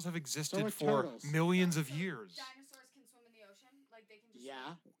 Crocodiles have existed are for turtles. millions of years. Dinosaurs can swim in the ocean. Like they can just.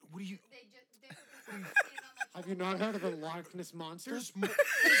 Yeah. What do you? They just. They stand on, like, Have you not heard of the Loch Ness monster? There's more.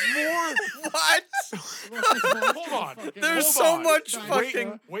 What? Hold on. There's Hold so on. much Dinosaur.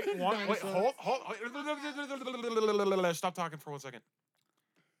 fucking. Wait, Dinosaur. hold. Stop talking for 1 second.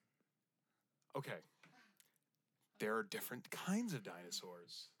 Okay. There are different kinds of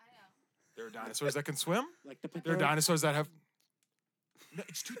dinosaurs. I know. There are dinosaurs that can swim. Like the There are dinosaurs that have. No,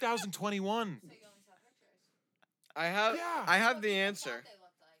 it's 2021. So you only saw pictures. I have the What answer. they looked like.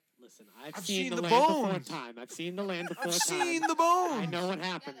 Listen, I've I've seen seen the the land before bones. time. I've seen the land before I've time. seen the bones. I know what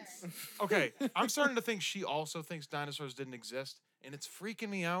happens. Together. Okay, I'm starting to think she also thinks dinosaurs didn't exist, and it's freaking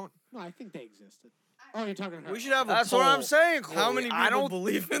me out. No, I think they existed. Oh, you're talking to her. We should have a That's what I'm poll. saying. How Chloe. many people I don't.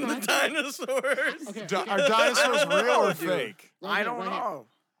 believe in the I- dinosaurs? Okay, Are dinosaurs real or Dude. fake? Right I here, don't right here. know.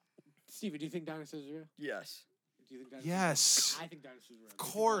 Steven, do you think dinosaurs are real? Yes. Do you think dinosaurs Yes. I think dinosaurs are real. Of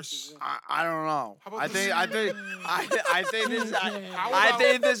course. I don't know. How about I this? think I think this is How I about-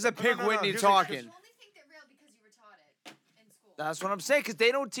 think this is a No, Pig no, no, Whitney here's a- talking. You only think they're real because you were taught it in school. That's what I'm saying. Because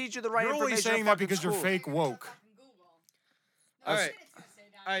they don't teach you the right You're only information. saying in that fucking because you're school. fake woke. All right.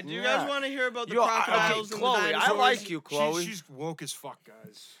 All right. Do you guys Yeah. want to hear about the Yo, crocodiles okay, and Chloe, the I dinosaurs? like you, Chloe. She's woke as fuck,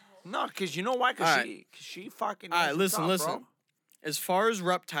 guys. No, because you know why? Because Alright. she fucking. All right, knows listen, what's up, listen. bro. As far as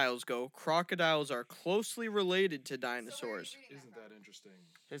reptiles go, crocodiles are closely related to dinosaurs. Isn't that interesting?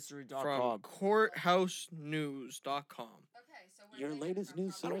 History.com. From courthousenews.com. Okay, so where Your do they latest come from?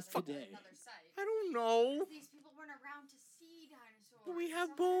 news I don't source fucking today. another site. I don't know. These people weren't around to see dinosaurs. But we Is have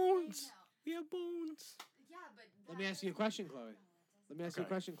that what they're saying bones. now? We have bones. Yeah, but Let me ask you a question, Chloe. Let me ask you a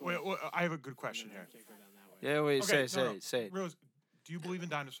question, Chloe. Wait, I have a good question here. Can't go down that way. Yeah, wait. Okay, Say it. Rose, do you believe in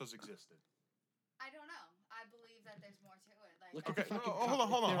dinosaurs existed? I don't know. I believe that there's more to it. Like, Look Okay, at the fucking hold cup. on,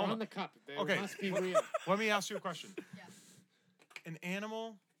 hold on, They're hold on on. the cup. They Okay, must be what- real. Let me ask you a question. Yeah. An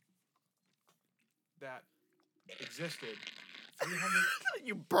animal that existed 300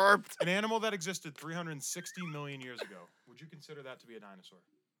 You burped. an animal that existed 360 million years ago. Would you consider that to be a dinosaur?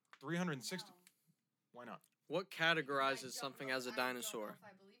 360. No. Why not? What I categorizes don't something know- as a I don't know dinosaur? if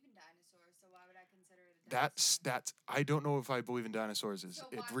I believe in dinosaurs, so why would I consider it a dinosaur? That's I don't know if I believe in dinosaurs is So a why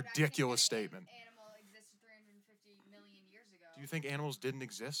would I think ridiculous that an statement. Animal existed 350 million years ago. Do you think animals didn't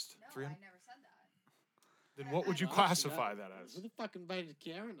exist? No, 300? I never said that. Then what would you Well, classify that as? Who the fuck invited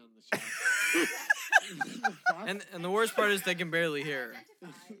Karen on the show? The fuck? And the worst part is they can barely hear.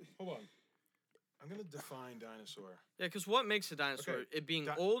 Identify. Hold on. I'm gonna define dinosaur. Yeah, because what makes a dinosaur? Okay, It being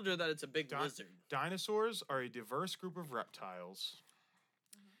di- old or that it's a big di- lizard? Dinosaurs are a diverse group of reptiles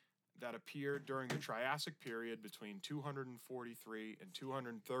that appeared during the Triassic period between 243 and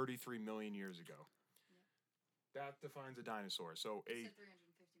 233 million years ago. That defines a dinosaur. So You a said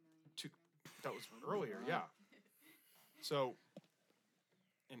 350 million. two, that was earlier, yeah. So,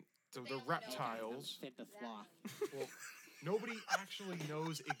 and so They the only know reptiles. Fit the sloth. Well, nobody actually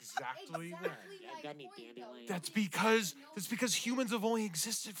knows exactly when. Yeah, my got any point, though. dandelion? That's Nobody because knows that's because when. humans have only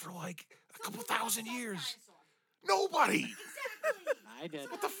existed for like a So couple who knows thousand about years. dinosaurs? Nobody. Exactly. I did.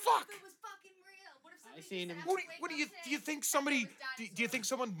 What the So fuck? if it was fucking real, what if somebody seen just him- had What to do you, wake what do up you today do? You think and somebody? there was Do you think dinosaurs?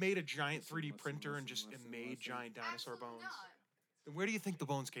 someone made a giant 3D Listen, printer and listen, just listen, made listen. giant dinosaur Absolutely bones? not. Then where do you think the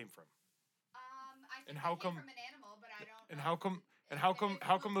bones came from? I think And they how came come- from an animal, but I don't And know how if come? it- And how if come? it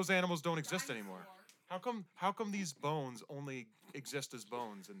How was come a those animals don't exist anymore? dinosaur. How come these bones only exist as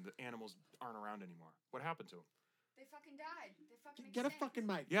bones and the animals aren't around anymore? What happened to them? They fucking died. They fucking Get a extinct. fucking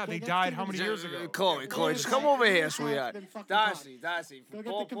mic. Yeah, Okay, they that's died how Steven's- many years ago? Chloe, Chloe, just just come come over here, over, sweetheart. then fucking Darcy, talk. Darcy, Go get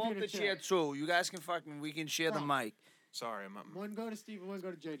pull the up the computer chair chair. too. You guys can fucking, we can share the Go. mic. Sorry, I'm One go to Steven, one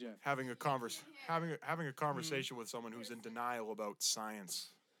go to JJ. having a having a conversation with someone who's in denial about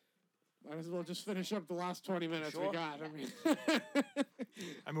science. Might as well just finish up the last 20 minutes Sure. we got. I mean,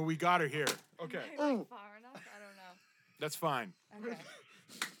 I mean, we got her here. Okay, oh, Far enough? I don't know. that's fine. Okay.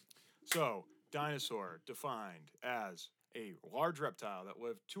 So, dinosaur defined as a large reptile that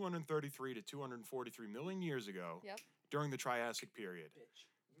lived 233 to 243 million years ago Yep. during the Triassic period.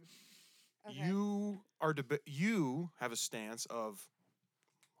 Okay. You have a stance of,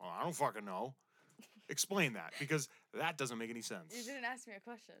 well, I don't fucking know. Explain that, because that doesn't make any sense. You didn't ask me a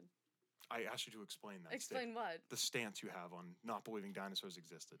question. I asked you to explain that. Explain what? the stance you have on not believing dinosaurs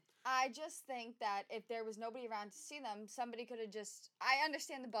existed. I just think that if there was nobody around to see them, somebody could have just. I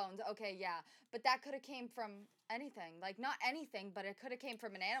understand the bones, okay, yeah, but that could have came from anything. Like not anything, but it could have came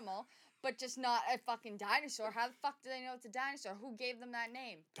from an animal, but just not a fucking dinosaur. How the fuck do they know it's a dinosaur? Who gave them that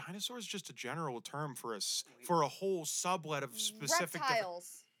name? Dinosaur is just a general term for for a whole sublet of specific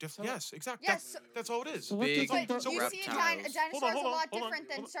Reptiles. yes, exactly. Yes, That's all it is. so what Big does But the you dog- see a, reptiles. dinosaur is a lot hold on, different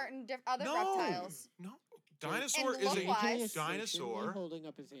than hold on. certain other no, reptiles. no. Dinosaur And is a look-wise- JJ is dinosaur. patiently holding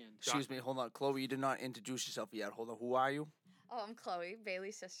up his hand. Excuse me, hold on. Chloe, you did not introduce yourself yet. Hold on. Who are you? Oh, I'm Chloe,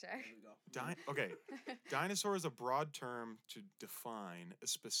 Bailey's sister. Okay, dinosaur is a broad term to define a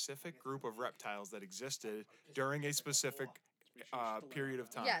specific group of reptiles that existed during a specific period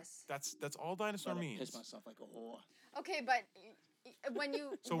of time. Yes. That's all dinosaur Piss means. myself like a whore. Okay, but when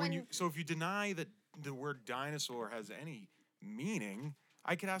you So if you deny that the word dinosaur has any meaning,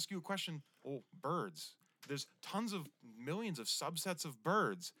 I could ask you a question. Well, birds. There's tons of millions of subsets of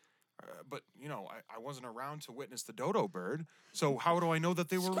birds. But, you know, I wasn't around to witness the dodo bird, so how do I know that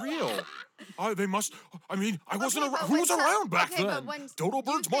they were real? They must, I mean, I wasn't Okay, but around. Who when was some- around back okay, but then? when Dodo you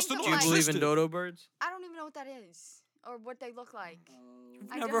birds think must have of, Do you like- believe existed. in dodo birds? I don't even know what that is or what they look like.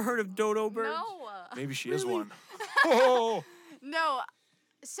 I Never don't- heard of dodo birds? No. Maybe she is one. Oh, No.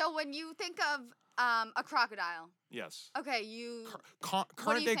 So when you think of a crocodile, yes. okay, you Current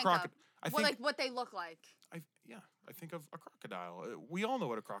what do you day think crocodile. of? I What, think, like what they look like. I think of a crocodile. We all know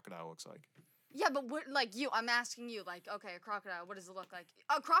what a crocodile looks like. Yeah, but what like I'm asking you, like, okay, a crocodile, what does it look like?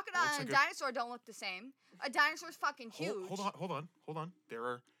 A crocodile Looks and a like a- dinosaur don't look the same. A dinosaur's fucking huge. Hold on. There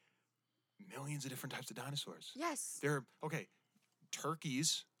are millions of different types of dinosaurs. Yes. Okay,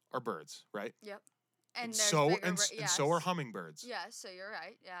 turkeys are birds, right? Yep. And And there's so bigger and, bir- s- and so are yes. hummingbirds. Yes, so you're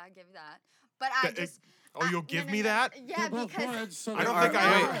right. Yeah, I give you that. But I That- just Oh, you'll no, give no, me no, that? Yeah, They're both because birds, so I don't they're think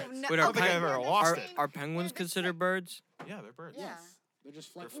I birds. ever- no, Wait, are I don't think I peng- ever they're the lost same- it. Are penguins they're the considered same- birds? Yeah, they're birds. Yeah. Yes. They're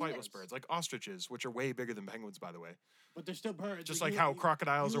just They're flightless flightless birds, like ostriches, which are way bigger than penguins, by the way. But they're still birds. Just Like, like you- how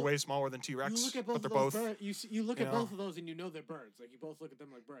crocodiles you are look- way smaller than You T-Rex, look at both but they're of those both. birds. You look you at know. both of those and you know they're birds. Like you both look at them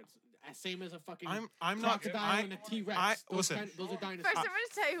like birds. Same as a fucking I'm not. crocodile and a T-Rex. Listen. Those are dinosaurs. First, I'm gonna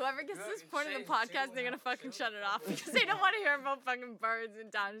tell you, whoever gets this point in the podcast, they're gonna fucking shut it off because they don't want to hear about fucking birds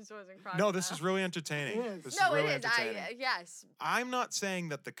and dinosaurs and crocodiles. No, this is really entertaining. It is. This No, is really it is. entertaining. Yes. I'm not saying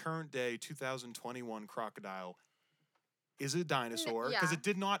that the current day 2021 crocodile is a dinosaur because yeah. it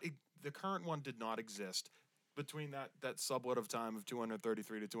did not. the current one did not exist between that sublet of time of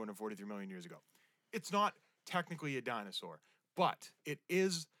 233 to 243 million years ago. It's not technically a dinosaur, but it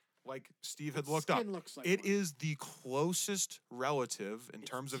is, like Steve had looked up, Skin looks like it one. is the closest relative in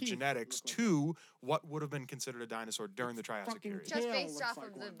terms of teeth genetics look like to what would have been considered a dinosaur during the Triassic fucking period. Just tail based looks off like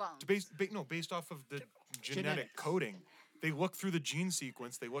of the one. bones. Based off of the genetic Genetics. coding. They look through the gene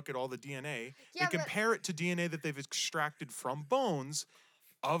sequence, they look at all the DNA, Yeah, they but- compare it to DNA that they've extracted from bones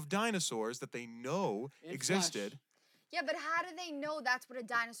of dinosaurs that they know And existed. flesh. Yeah, but how do they know that's what a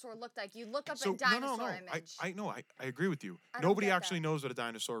dinosaur looked like? You look up So a dinosaur no. image. I know, I agree with you. I don't Nobody get actually that. knows what a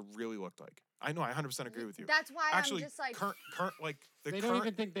dinosaur really looked like. I know, I 100% agree with you. That's why Actually, I'm just like, current like the They don't current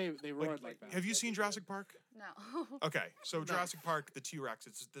even think they roared like that. have you seen Jurassic Park? no. Okay, so Jurassic Park, the T-Rex,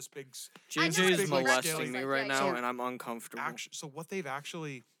 it's this big I know JJ what is a T-Rex molesting looks me like, right yeah, now, yeah. and I'm uncomfortable. so what they've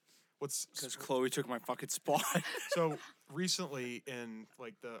actually Because Chloe took my fucking spot. so recently in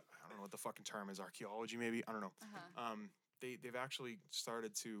like I don't know what the fucking term is, archaeology maybe, I don't know. Uh-huh. They've actually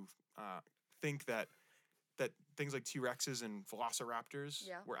started to think that things like T-Rexes and Velociraptors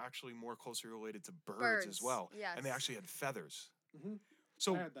Yeah. were actually more closely related to birds as Birds, well, and they yes. actually had feathers. Mhm.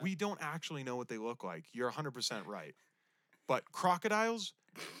 So I heard that. we don't actually know what they look like. You're 100% right, but crocodiles.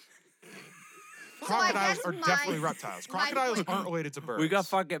 Crocodiles guess are my- definitely reptiles. my Crocodiles point- aren't related to birds. We got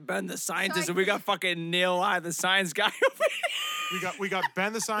fucking Ben the scientist, So I and we got fucking Neil I, the science guy over here. we got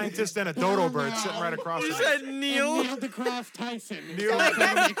Ben the scientist and a dodo bird sitting right across You from said me. Neil? Neil deGrasse Tyson. Neil-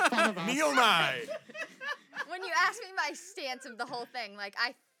 Make fun of us. Neil Nye. When you ask me my stance of the whole thing, like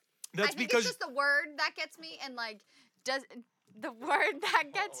I That's think because it's just the word that gets me, and like does the word that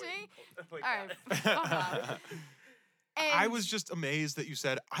gets me. All right, fuck off. And I was just amazed that you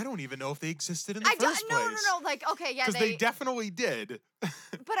said, I don't even know if they existed in the I don't. first No, place. no, no. Like okay, yeah, Because they definitely did.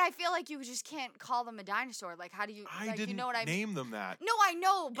 But I feel like you just can't call them a dinosaur. Like how do you? I like, didn't you know what I mean? name them that. No, I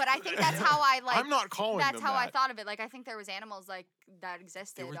know, but I think that's how I like. I'm not calling That's them how I that. thought of it. Like I think there was animals like that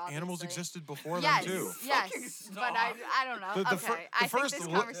existed. There were obviously. animals existed before Yes, them too. yes, but I don't know. The okay, I think this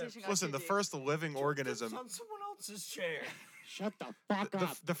conversation got listen, too the deep. first living organism. on someone else's chair. Shut the fuck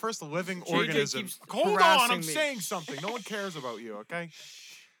up. The first living JJ organism. keeps Hold on, harassing I'm me. saying something. No one cares about you, okay?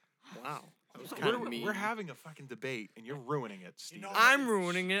 Wow. That was kind of mean. We're having a fucking debate and you're ruining it, Steve. I'm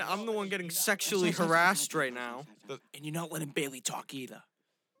ruining it. I'm the one getting sexually harassed right now. And you're not letting Bailey talk either.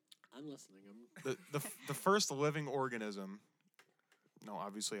 I'm listening. The first living organism. No,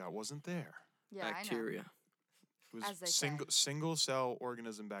 obviously I wasn't there. Yeah, Bacteria. It was As they say. single cell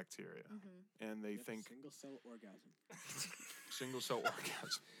organism bacteria, I know. Mm-hmm. and they think Single cell orgasm. single cell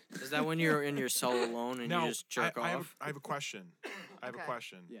organism. Is that when you're in your cell alone and Now, you just jerk I off? have a question. I have a Okay.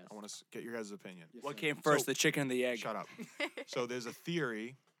 question. Yes. I want to get your guys' opinion. Yes, What sir. came first, So- the chicken and the egg? Shut up. So there's a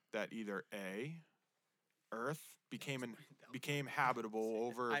theory that either A, Earth became habitable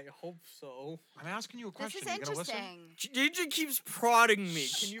over. hope so. I'm asking you a This question. is You gonna listen? interesting. JJ keeps prodding me.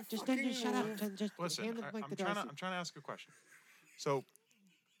 Can you Just fucking then, just shut up. move? Then just Listen, hand the mic to Darcy. I'm trying to ask a question. So,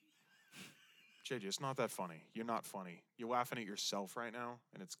 JJ, it's not that funny. You're not funny. You're laughing at yourself right now,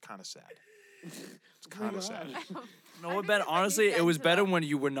 and it's kind of sad. It's Oh my kind of sad. God. No, I what think better? it's like Honestly, you it said was to better them. when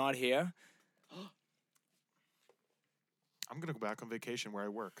you were not here. I'm gonna go back on vacation where I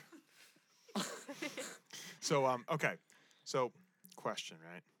work. So okay, so question,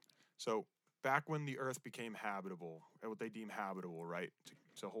 right? So back when the Earth became habitable, what they deem habitable, right,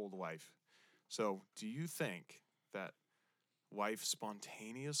 to hold life. So do you think that life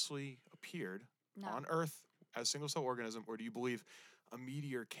spontaneously appeared No. on Earth as a single cell organism, or do you believe a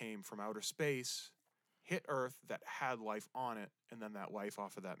meteor came from outer space, hit Earth that had life on it, and then that life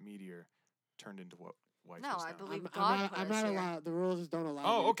off of that meteor turned into what life No, is I now? believe I'm God not, put I'm us not here. allowed. The rules don't allow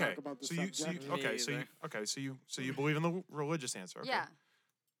Oh, me to okay. talk about the So you, subject. so you believe in the religious answer? Okay. Yeah.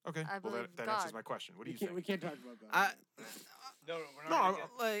 Okay. I well, believe that answers God. my question. What do we you can't, think? we can't talk about that. I, No,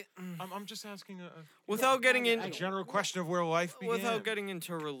 like, I'm just asking a without getting I in, a general question of where life began. without getting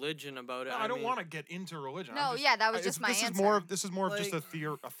into religion about it. No, I I don't mean, want to get into religion. No, I'm just, yeah, that was I- just my this answer. This is more of just Like,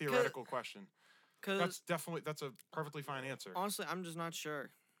 a theoretical question. because That's a perfectly fine answer. honestly, I'm just not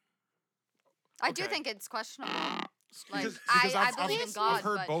sure. I do Okay. think it's questionable. Like Because I I've, believe I've, in God, I've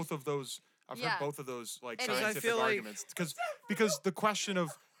heard but both of those. I've Yeah. heard both of those like It is. I scientific feel like- arguments. Because the question of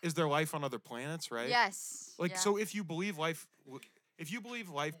is there life on other planets, right? yes. Like yeah. so, if you believe life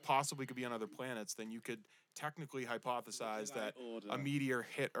possibly could be on other planets, then you could technically hypothesize that a meteor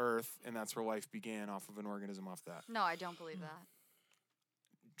hit Earth and that's where life began off of an organism off that. No, I don't believe that.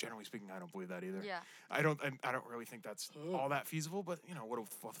 Generally speaking, I don't believe that either. Yeah. I don't really think that's all that feasible. But you know, what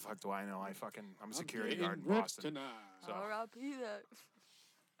the fuck do I know? I'm a security guard in Boston. So R.I.P. that.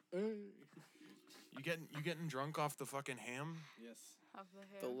 Hey. you getting drunk off the fucking ham? Yes. Of the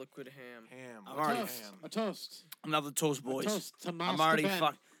The ham. liquid ham. Ham. I'm already- Ham. A toast. Another toast, boys. Toast to Master I'm already Ben.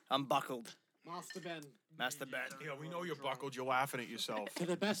 fucked. I'm buckled. Master Ben. Master Ben. Yeah, we know you're buckled. You're laughing at yourself. To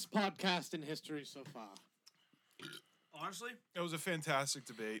the best podcast in history so far. Honestly? It was a fantastic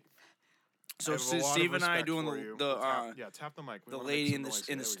debate. So I have a lot of Steve and I respect doing for you. the tap the mic. We the wanna make lady some in the noise.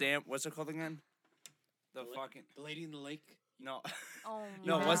 in the There we go. stamp. What's it called again? The fucking The lady in the lake. no. Oh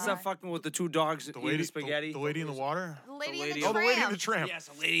No, my what's that God. fucking with the two dogs The eating lady, spaghetti? The lady in the water. The lady, lady- in the Oh, the lady in tram. the tramp. Yes,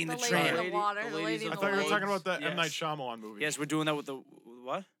 a lady in the The lady tram. in the water. The ladies lady in in I the thought you were lake. talking about that M. Night Yes. Shyamalan movie. Yes, we're doing that with the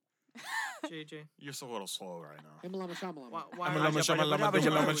what? JJ. You're just a little slow right now. Himalama Shamalama.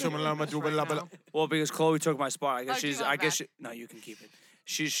 Well, because Chloe took my spot. I guess Oh, do you she's. want I it guess back? she, no, you can keep it.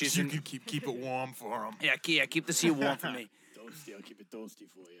 She's. You in, can keep it warm for him. yeah, keep the seat warm for me. Toasty, I'll keep it toasty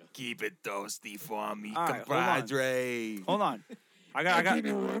for you. Keep it toasty for me, All right, hold on. compadre. Hold on. I got. Hey,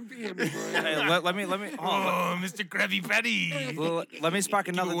 let me. Hold on. Oh, Mr. Krabby Patty. Let me spark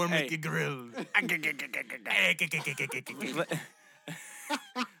another. Warm Hey, the grill.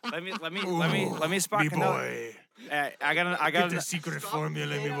 let me spark Me another. boy. Hey, I got. Get the secret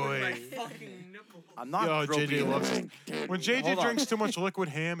formula, me boy. I'm not. Yo, groping JJ you. loves it. When JJ Hold on. drinks too much liquid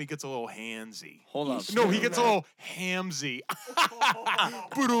ham, he gets a little handsy. Hold up. No, he gets a little hamsy.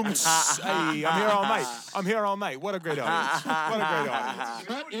 Boom-ts. Hey, I'm here all night. I'm here all night. What a great audience. What a great audience.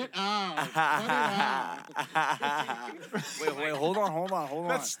 Cut it out. Cut it Wait, hold on.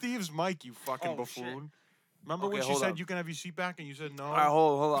 That's Steve's mic, you fucking Oh, shit. buffoon. Remember Okay, when she hold said on. you can have your seat back and you said no? All right,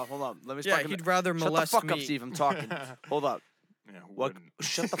 hold on. Let me Yeah, spark. he'd rather Shut the molest fuck up, me. Steve. I'm talking. Hold up. Yeah, who What? wouldn't?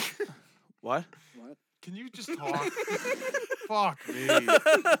 Shut the. What? What? Can you just talk? Fuck me.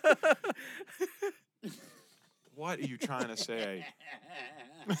 What are you trying to say?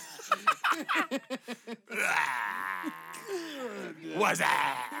 What's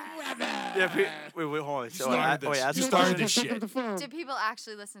that? Yeah. Wait, hold on. So, started this. ask You a started question. this shit. the phone. Did people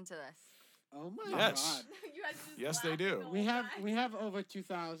actually listen to this? Oh my Yes. god. You guys just Yes, they laughed do. the whole We have time. over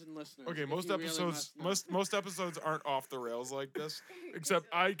 2,000 listeners. Okay, if most you really episodes must know. most episodes aren't off the rails like this. Except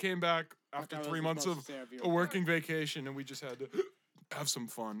I came back Fuck, after I 3 wasn't months supposed of to say I'd be a okay. working vacation and we just had to have some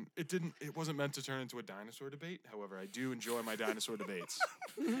fun. It wasn't meant to turn into a dinosaur debate. However, I do enjoy my dinosaur debates.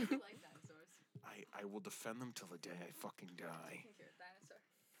 I like dinosaurs. I will defend them till the day I fucking die. I think you're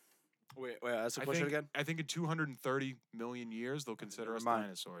a dinosaur. Wait, ask the question again. I think in 230 million years they'll consider us Never mind.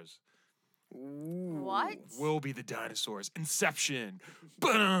 dinosaurs. What? We'll be the dinosaurs. Inception.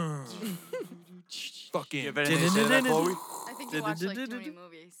 Boom. Fucking. You have anything to say to that, Chloe? I think you watch like too many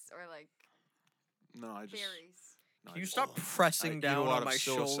movies or like No, I just. theories. no, I Can you just- stop I pressing eat a down lot on of my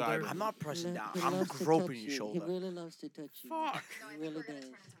psilocybin. shoulder? I'm not pressing down. He I'm loves to groping touch your you. shoulder. He really loves to touch you. Fuck. No, I think Really we're gonna does.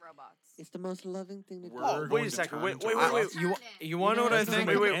 turn into robots. It's the most loving thing to do. We're Oh, wait going a to second. turn Wait, into wait, robots. wait. You want to know what I think?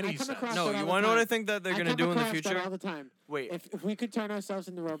 Wait, wait. I Any come sense. across No, that you all want the to know what I time. think that they're I gonna come do in the across that future? all the time. Wait. If we could turn ourselves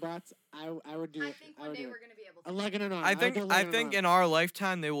into robots, I would do I it. think I one would day do we're it. gonna be able A to. leg and an arm. I think in our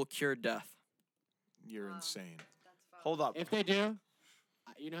lifetime they will cure death. You're Wow. insane. That's fun. Hold up. If they do,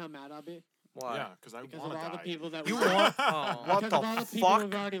 you know how mad I'll be Why? Yeah, because I because want of to all the die. people that You we want? What because the of all the people fuck?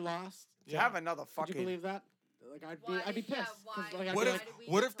 we've already lost. To have another Could you fucking. believe that? Like I'd Why- be pissed. yeah, 'cause, why- like, I'd What be if like, did we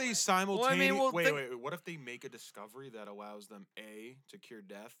what get if to they live? simultaneously well, wait, think- wait, wait, what if they make a discovery that allows them A to cure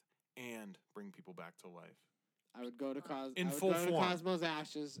death and bring people back to life? I would go to In I would full go to form. Cosmo's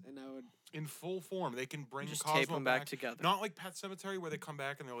ashes, and I would. In full form, they can bring Just Cosmo tape them back together. Not like Pet Cemetery where they come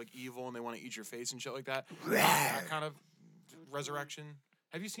back and they're like evil and they want to eat your face and shit like that. that kind of resurrection.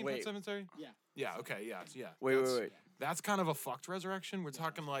 Have you seen Wait. Pet Cemetery? Yeah. Yeah. Okay. Yeah. Yeah. Wait, that's, wait. That's kind of a fucked resurrection. We're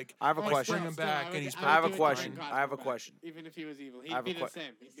talking like I have a Oh, question. bring him still, back I and would- he's I would I have a do it to question. bring I have a Cosmo back, question. Even if he was evil, I he'd have be a the que-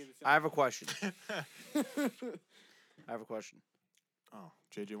 same. He'd be the same. I have a question. I have a question. Oh,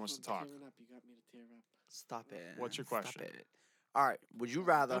 JJ wants to I'm talk. tearing up. You got me to tear up. Stop it. What's your Stop question? it. All right. Would you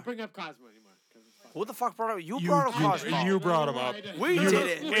rather? Don't bring up Cosmo anymore. 'Cause it's fucked Who the up. fuck brought up? You brought up Cosmo. you brought him No, up. I didn't. We No, did no,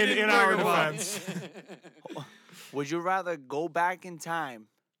 it. we In didn't our bring him up. defense. Would you rather go back in time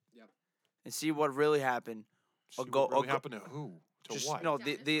Yep. and see what really happened, See Or go- what really or go- happened to who? To just what? no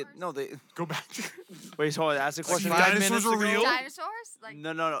the Dinosaurs? no the Go back. wait hold on ask the Like question. five again. dinosaurs minutes were ago? real? Dinosaurs? Like No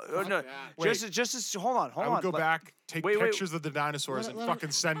Fuck no. that. Wait. Just hold on I would on. go Let- back, take wait, wait. pictures of the dinosaurs, Let- and let-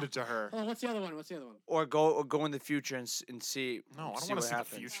 fucking send it to her. Hold on, what's the other one? What's the other one? or go in the future and and see. No, I don't see want what to see the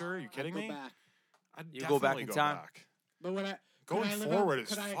happens. future. Are you I'd kidding go me? back. I'd You go back definitely in go time? back. But what I Going could I live forward on, is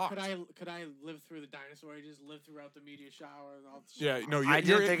could I, fucked. could I live through the dinosaur ages? Live throughout the meteor shower and all the shit? Yeah, no, I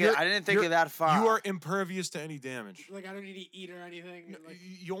didn't think you're- I didn't think you're- of that far. You are impervious to any damage. Like I don't need to eat or anything. No, Like,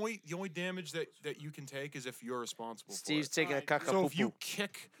 the only damage that you can take is if you're responsible Steve's for it. taking a Alright, caca So poo if you poo.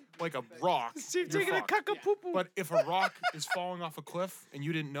 kick like a rock, Steve's you're taking a fucked. caca poo poo. But if a rock is falling off a cliff and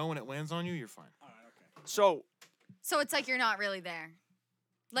you didn't know and it lands on you, you're fine. all right, okay. So so it's like you're not really there.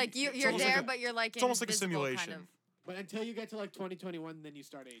 Like you're almost there, like a- but you're like it's almost like a invisible, simulation. Kind of. But until you get to like 2021, then you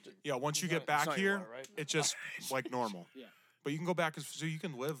start aging. Yeah, once you It's get not back your here, water, right? it's just like normal. Yeah. But you can go back so you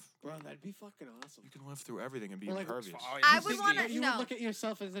can live. Bro, that'd be fucking awesome. You can live through everything and be Well, like, impervious. I You would think wanna- you no. would look at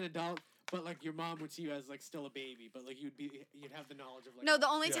yourself as an adult, but like your mom would see you as like still a baby, but like you'd have the knowledge of like. No, the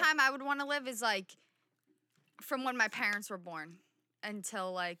only Yeah. time I would want to live is like from when my parents were born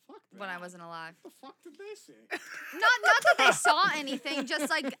until like Fuck when I that. wasn't alive. What the fuck did they say? Not that they saw anything, just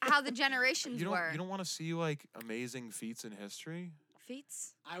like how the generations You were. don't want to see like amazing feats in history.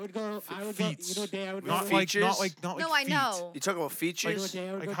 Feats? I would go. You know Feats. what day I would Not go? like Features? not like No, I feet. know. You talk about You know features? what day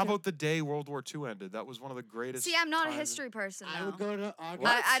I would Like go how to? about the day World War II ended? That was one of the greatest. See, I'm not a times in- history person I though. would go to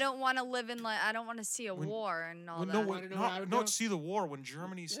August. I don't want to live in like I don't want to see a When- war and all When, that. no, Wanna know what I would not do? see the war when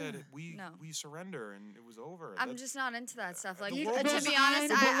Germany said Yeah. we No. we surrender and it was over. I'm That's- just not into that stuff. Like, the to world be was honest,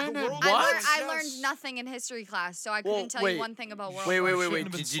 kind of I, a the world What? I, was, I learned yes. nothing in history class, so I Well, couldn't tell wait. you one thing about World Wait, War wait, II. wait, Shouldn't wait.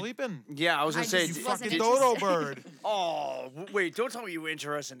 have been Did you, sleeping. yeah, I was I gonna say. just You wasn't fucking interested. dodo bird. Oh, wait! Don't tell me you were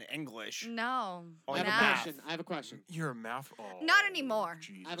interested in English. No, Oh, I have a math. question. I have a question. You're a math. Oh, Not anymore.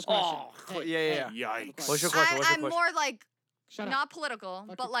 Jesus. I have a question. Oh, yeah. Yikes. What's your question? What's your I'm question? more like Shut up. not political,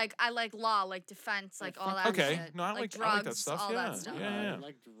 Fuck but it. like I like law, like defense, like all that Okay, shit. no, I like like drugs, that stuff, all yeah. that stuff. Yeah, yeah.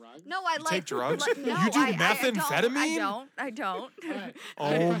 Like drugs? No, I You like take drugs? Like, no, You do I methamphetamine? don't. I don't. All right.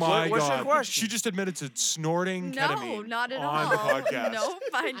 Oh my What's your god. question? She just admitted to snorting No, ketamine not at on all. the podcast. Nope,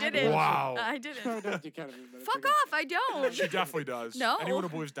 I didn't. Wow. I I didn't. don't do ketamine, but Fuck it's okay. off! I don't. She definitely does. No. Anyone who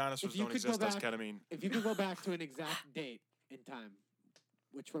believes dinosaurs If you don't could go exist does back- ketamine. If you could go back to an exact date in time,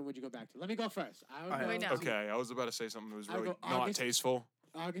 which one would you go back to? Let me go first. I would Alright. go Wait, no. to Okay, I was about to say something that was I'll really go not August- tasteful.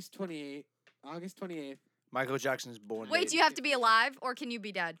 August 28th. August 28th. Michael Jackson's born. Wait, date. do you have to be alive or can you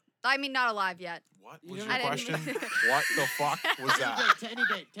be dead? I mean, not alive yet. What You was don't your I question? didn't- What the fuck was that? To any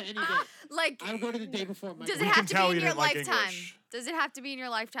date. To any date. Like, I would go to the day before. does We it can have to tell be you in your didn't like lifetime? English. Does it have to be in your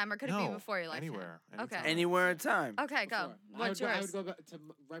lifetime or could it No, be before your lifetime? anywhere. Okay. anytime. Anywhere in time. Okay, go. What's I yours? would go back to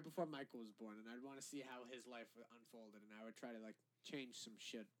right before Michael was born, and I'd want to see how his life unfolded, and I would try to like change some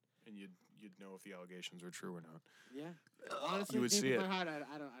shit. And you'd know if the allegations were true or not. Yeah. Honestly, would deep see in it. my heart,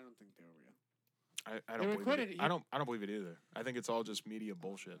 I don't think they were real. I They don't believe recorded it. it. I don't believe it either. I think it's all just media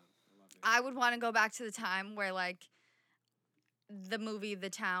bullshit. I would want to go back to the time where like the movie The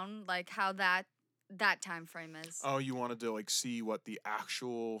Town, like how that time frame is. Oh, you wanted to like see what the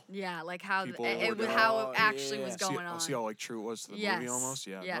actual Yeah, like how People it were was doing- how Oh, it actually yeah. was see, going on. see how like true it was to the Yes, movie almost.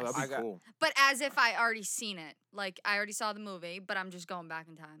 Yeah, yes. no, that'd be I got- cool. But as if I already seen it. Like I already saw the movie, but I'm just going back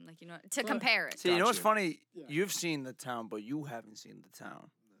in time, like to Well, compare it. See, you know what's Gotcha. funny? Yeah. You've seen The Town, but you haven't seen The Town.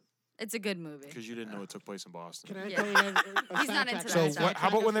 It's a good movie. Because you didn't know it took place in Boston. Can I Yeah. tell you guys a He's not sidetrack? into So that stuff. what? How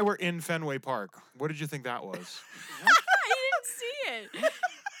about when they were in Fenway Park? What did you think that was? he didn't see it.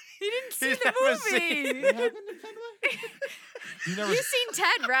 He didn't see He's the never seen movie. What happened in Fenway? You never. You've seen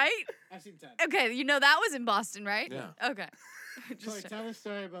Ted, right? I've seen 10. Okay, you know that was in Boston, right? Yeah. Okay. Sorry, tell the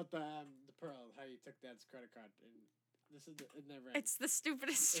story about the pearl, how you took Dad's credit card. And this is it never ends. It's the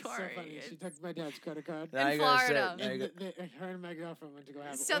stupidest It's so story. funny. She took my dad's credit card. Now In you gotta say it. Florida. Now you And got- her and my girlfriend went to go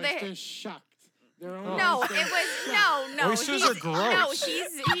have So they- oysters shucked. Their own No, oysters it was shucked. no. Oysters he's, are gross.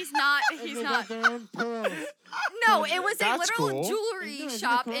 No, he's not. And He's they not. got their own pearls. No, it was a That's literal cool. jewelry Isn't it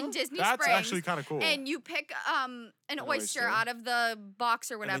shop cool? in Disney That's Springs. actually kind of cool. And you pick an oyster oyster. out of the box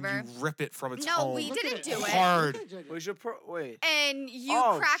or And whatever. then you rip it from its No, home. we Look at didn't do it. Hard. Where's your wait? And you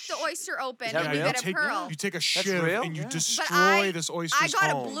Oh, crack the oyster open Is that and you real? get a take, pearl. You take a shiv real? and you Yeah. But destroy this oyster's I got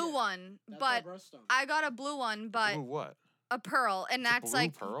home. a blue one, That's but our birthstone. I got a blue one, but Blue what? a pearl, and It's a that's blue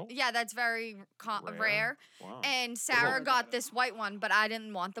like pearl? yeah, that's very Rare. rare. Wow. And Sarah got this white one, but I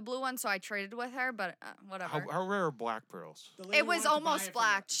didn't want the blue one, so I traded with her. But whatever. How rare are black pearls? The lady It was wanted to buy almost it from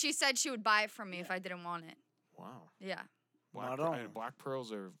black. her. She said she would buy it from me if I didn't want it. Wow. Yeah. Black, Not per- on. and black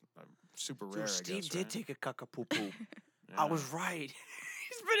pearls are super rare, Dude, I Steve guess, did right? take a cuckapoo poo. Yeah. I was right.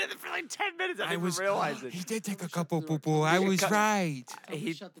 He's been in there for like 10 minutes. I I didn't was even realize it. He did take a Shut couple the door. poo poo. I Yeah, was cut- right. Tell him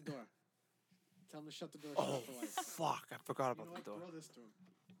He- to shut the door. Tell him to shut the door. Oh, Shut the lights. fuck. I forgot You about know the what? door. Throw this to him.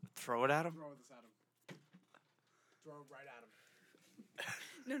 Throw it at him? Throw this at him. Throw it right at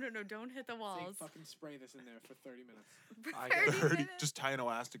him. No, don't hit the Say, walls. fucking spray this in there for 30 minutes. I got 30 Dirty. minutes. Just tie an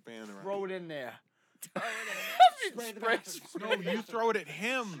elastic band around. Throw it in there. Spray the Spray- bathroom. No, you throw it at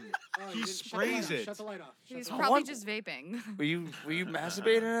him. Oh, He you didn't- shut the light sprays off, it. Shut the light off. Shut He's the light probably want- just vaping. Were you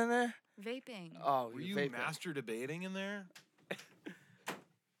masturbating in there? Vaping. Oh, Were you you vaping. master debating in there?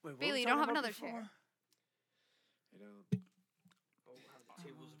 Wait, what Bailey, were we you don't have talking about another chair. before? I don't.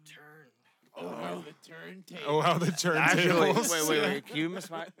 Tables have turned. Oh, the turntable. Oh, how the Actually, turntables. wait. Can you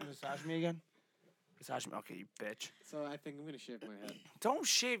massage me again? Massage me. Okay, you bitch. So I think I'm gonna shave my head. Don't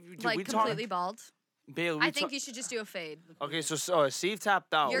shave. Dude, Like we completely talking. bald. Bailey, I think you should just do a fade. Okay, so Steve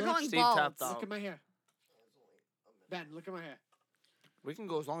tapped out. You're going Steve bald. tapped Look out. at my hair. Ben, look at my hair. We can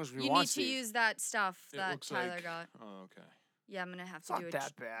go as long as we You want. need to Steve. use that stuff It that looks Tyler like- got. Oh, okay. Yeah, I'm gonna have It's to not do a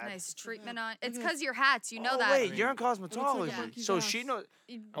that bad. nice treatment on. It's at because your hats. You know oh, that. wait, you're in looks like a cosmetology, monkey's so ass. she knows.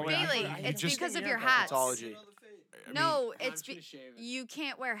 Oh, wait, I Bailey, thought you it's just- because of You're your in hats. cosmetology. I No, I'm it's just gonna shave it. you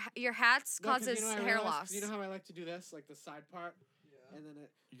can't wear your hats No, 'cause causes you know what I hair realized? loss. You know how I like to do this, like the side part, and then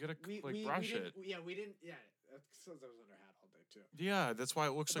it. You gotta We brush didn't, it. Yeah, we didn't. Yeah, that's because I was under hat all day too. Yeah, that's why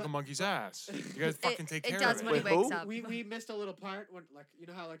it looks like a But- monkey's ass. You guys fucking take care it does of when it. he Wait, wakes who? up. We missed a little part when like you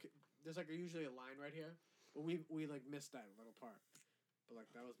know how like there's like usually a line right here, but we like missed that little part. But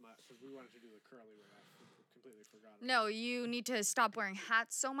like that was my because we wanted to do the curly one. I completely forgot. about No, you need to stop wearing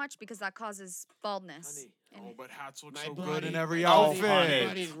hats so much because that causes baldness. Honey. And Oh, but hats look My so body- good in every my Oh, body- honey. outfit. my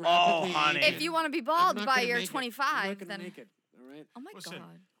body's Oh, rapidly honey. aging. if you want to be I'm bald not by gonna your make it. I'm 25, not gonna then make it. All right. oh my Listen,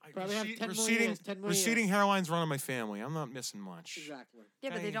 god. Probably have 10 more receding, years, 10 more receding years. hairlines run in my family. I'm not missing much. Exactly.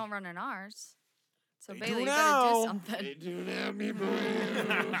 Yeah, but they Okay. don't run in ours. So They Bailey, do you better do now. something. They do now, me boy.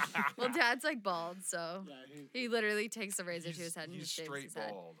 Well, Dad's like bald, so Yeah, he literally takes a razor to his head and He's just shaves straight his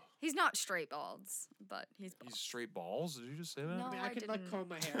head. bald. He's not straight balds, but he's bald. He's straight balls? Did you just say that? No. I mean, I I could like didn't. comb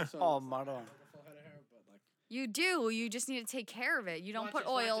my hair. So Oh, it's my like God. a full head of hair, but like. You do. You just need to take care of it. You don't put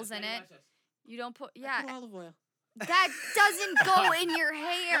oils in it. You don't put I yeah. put olive oil. That doesn't go in your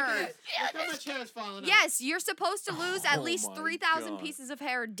hair. Look how much hair is falling out. Yes, you're supposed to lose at Oh least my 3,000 God. pieces of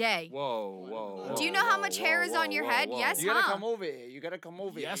hair a day. Whoa, whoa. Do you whoa, know how whoa, much whoa, hair is on whoa, your whoa, head? whoa. Yes, You gotta huh? come over here. You gotta come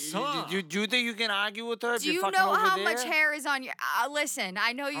over Yes, here. huh? Do you think you can argue with her if Do you're you fucking know over how there? much hair is on your? Listen,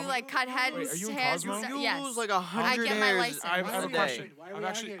 I know you How like cut heads, Wait, are you in hairs, Cosmo? and stuff. You Yes. lose like I 100 get my hairs. license. I have a Every question. day. Why are I've we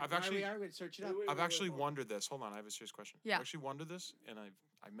actually, arguing? I've Why are we actually, arguing? Search it up. I've actually wondered this. Hold on, I have a serious question. Yeah. I've actually wondered this, and I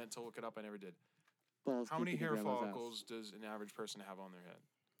meant to look it up. I never did. Balls How deep many in hair your grandma's ass. follicles does an average person have on their head?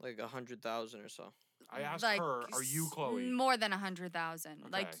 Like 100,000 or so. I asked Like, her, "Are you Chloe?" More than 100,000.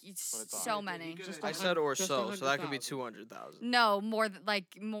 Like Okay, it's that's what I thought. so many. Just I said or just so that could be 100,000. 200,000. No, more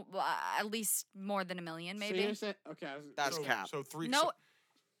at least more than a million, So maybe. you're saying, okay, I was, That's so, cap. So three. No,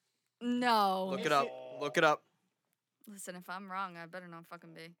 no. Look it up. Look it up. Listen, if I'm wrong, I better not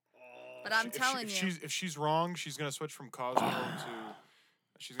fucking be. Oh, But I'm telling you. if she's wrong, she's gonna switch from Cosmo to.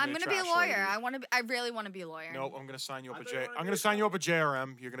 She's I'm gonna gonna be a trash lawyer. lady. I really want to be a lawyer. Nope, I'm gonna sign you up I a thought you J. wanted I'm to gonna be a sign you up a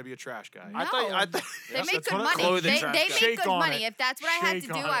JRM. You're gonna be a trash guy. No. I thought. They Yes, make that's good what I- money. Chloe the They trash make guy. Shake good on money. it. If that's what I had to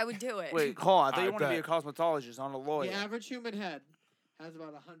Shake do, on I it. would do it. Wait, hold on. I thought I you wanted to be a bet. cosmetologist, not a lawyer. the average human head has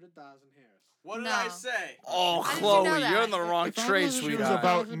about 100,000 hairs. What did I No. say? Oh, I didn't Chloe, know you're that. in the wrong If I trade, was a She She was got sweetheart.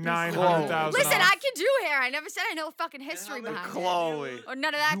 about 1,000 900,000. Listen, off. I can do hair. I never said I know fucking history behind it. Chloe. Or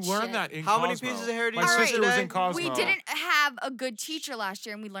none of that You shit. learned that in How many Cosmo. pieces of hair do you My lose sister was today? in Cosmo. We didn't have a good teacher last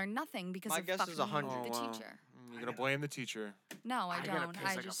year, and we learned nothing because My of guess fucking is 100. the Oh, wow. teacher. You're gonna blame the teacher. No, I I gotta don't. piss I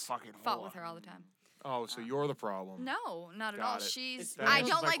like a just fucking fought whore. with her all the time. Oh, so you're the problem. No, not at Got all. it. She's. That I answers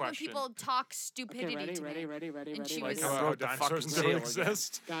don't my like when question. people talk Okay, stupidity ready, to ready, me. ready, ready, And ready. she Like was- how Broke the dinosaurs fucking still seal again.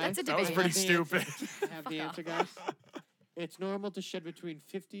 exist. Guys, That's a That was debate. pretty stupid. I have the Fuck answer, guys. It's normal to shed between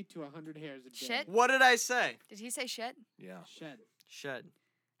 50 to 100 hairs a day. Shit? What did I say? Did he say shit? Yeah. Shed. Shed.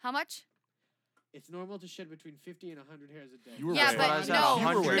 How much? It's normal to shed between 50 and 100 hairs a day. You were Yeah, right. but Body no, is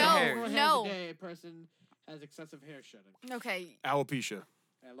 100 100 hairs. hairs No. a day, a person has excessive hair shedding. Okay. Alopecia.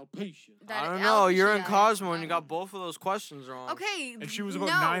 Alopecia. That I don't know. You're in alopecia. Cosmo and you got both of those questions wrong. Okay. And she was about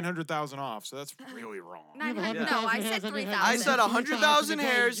no. 900,000 off, so that's really wrong. 900. Yeah. No, I 100,000 said hairs on your head. 3,000. I said 100,000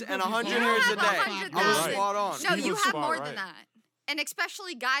 hairs and 100 You hairs a have day. 100,000. I was Right. spot on. No, He you was have spot more right. than that. And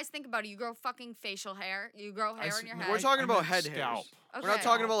especially guys, think about it. You grow fucking facial hair. You grow hair in your head. We're talking I about meant head scalp. hairs. We're not Okay.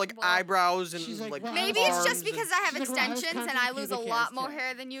 talking about like Well, eyebrows and She's like, like well, Maybe it's arms just and- because I have She's like, well, I was extensions and counting I lose a pubic lot hairs more today.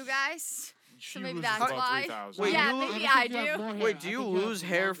 hair than you guys. She maybe loses that's about why. 3,000. Wait, Yeah, you- maybe I I think you have do. more hair. Wait, I do you think have lose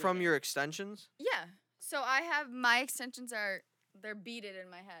hair longer from your extensions? Yeah. So I have my extensions they're beaded in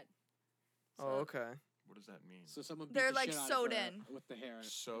my head. Oh, okay. What does that mean? So someone beat They're, the like, shit out of sewed her in. with the hair.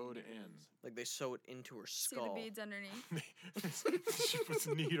 Sewed in. Like they sew it into her See skull. the beads underneath. She puts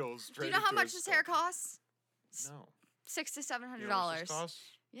needles Do straight you know how into her much this hair skull. costs? No. $600 to You $700. know what this costs?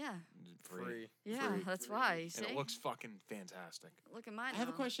 Yeah. Free. Yeah, Free. that's why. You see? And it looks fucking fantastic. Look at mine. I have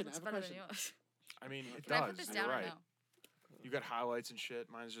a though. question, I Looks have a better than question. yours. I mean, it Can I does. put this You're down right. or no? You got highlights and shit.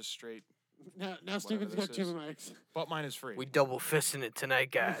 Mine's just straight, Now Steven's this got two is. mics. but mine is free. We double fisting it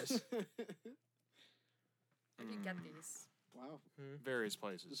tonight, guys. Where do you get these? Wow, Various this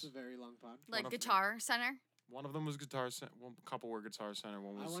places. is a very long pod. Like of- Guitar Center? One of them was Guitar Center. One, a couple were Guitar Center.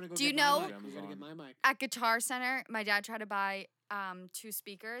 One I was. want to go Do you get my know- mic. We gotta get my mic. At Guitar Center, my dad tried to buy 2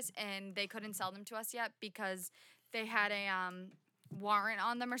 speakers and they couldn't sell them to us yet because they had a warrant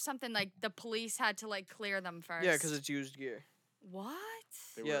on them or something. Like the police had to like clear them first. Yeah, because it's used gear. What?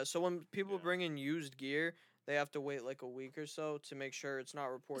 They Yeah, were- so when people yeah. bring in used gear, they have to wait like a week or so to make sure it's not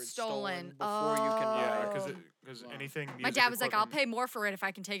reported Stolen. before you can Yeah, buy it. because Wow. anything. My music dad was like, "I'll equipment- pay more for it if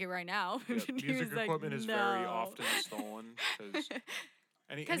I can take it right now." Yeah, He music was like, equipment is very "No." often stolen because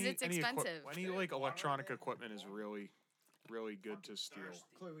 'Cause it's expensive. Any like electronic equipment is really good to steal.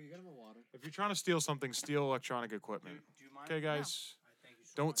 Chloe, will you get him a water? If you're trying to steal something, steal electronic equipment. Okay, guys,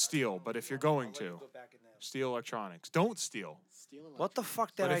 don't steal. But if you're going to steal electronics, don't steal. Steal a What the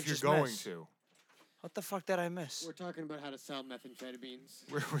fuck did But I if you're just going miss? to, What the fuck did I miss? We're talking about how to sell methamphetamines.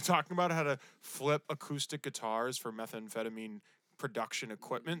 we're talking about how to flip acoustic guitars for methamphetamine production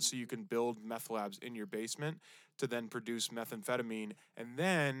equipment so you can build meth labs in your basement to then produce methamphetamine. And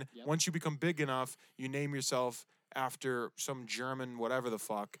then Yep. once you become big enough, you name yourself after some German whatever the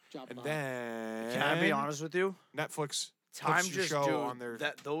fuck. Job And bomb. then Can I be honest with you? Netflix Time puts your just show dude, on their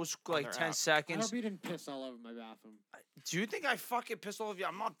those on like their 10 app. I seconds. hope you didn't piss all over my bathroom. Do you think I fucking pissed all of you?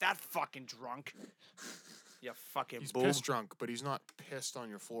 I'm not that fucking drunk. You fucking He's boob. pissed drunk, but he's not pissed on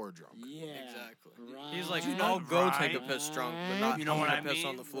your floor drunk. Yeah. Exactly. Right. He's like, You know, I'll go take a right? piss drunk, but not You know I'm what gonna I piss on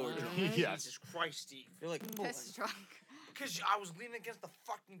mean? the floor drunk. Yes. Jesus Christ, Steve. You're like, Piss drunk. Because I was leaning against the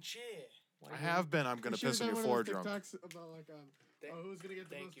fucking chair. I have been. I'm gonna You should've piss on your done floor one of those drunk. TikToks about like who's gonna get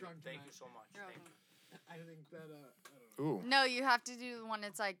the Thank most you. drunk Thank tonight? you so much. You're Thank you. I think that I don't know. Ooh. No, you have to do the one.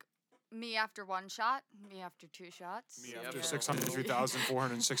 It's like me after one shot, me after two shots. Me Yeah, after but-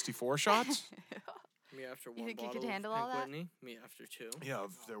 603,464 shots. Me after You one think you bottle could of handle Pink all that? Whitney. Me after two. Yeah,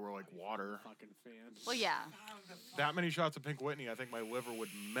 if there were like water. Fucking fan. Well, yeah. That many shots of Pink Whitney, I think my liver would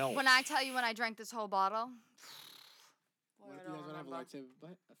melt. When I tell you when I drank this whole bottle. Boy, What, I you don't guys want to have a remember.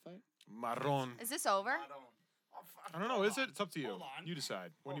 lightsaber fight? Marron. Is this over? I don't know. Is it? It's up to you. Hold on. You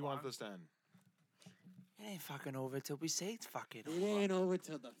decide. When do you Hold want on. this to end? It ain't fucking over till we say it's fucking It over. ain't over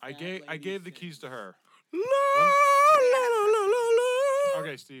till the. I fat gave lady the sings. keys to her. Okay.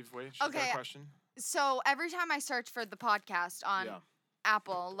 Okay, Steve. Wait. She's got Okay, a question. So every time I search for the podcast on Yeah.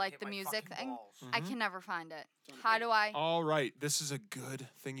 Apple, like Hit the my music fucking thing, balls. I Mhm. can never find it. It's on How do I? All right. This is a good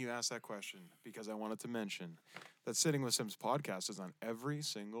thing you asked that question because I wanted to mention that Sitting with Sims podcast is on every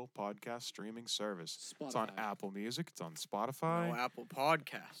single podcast streaming service. It's on Spotify. Apple Music. It's on No Spotify. Apple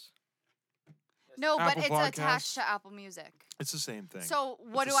Podcasts. No, but Apple it's attached Podcasts. to Apple Music. It's the same thing. So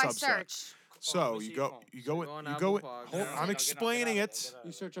what It's do a I subset. search? So let me you see go, your phone. you go, Go on you Apple go. Podcasts. Hold, Get I'm explaining it.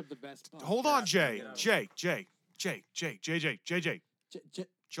 You search up the best. Hold on, podcast. Jay, Get out. Jay, Jay, Jay, Jay, JJ, JJ,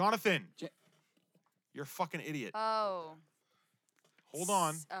 Jonathan. J- You're a fucking idiot. Oh. Hold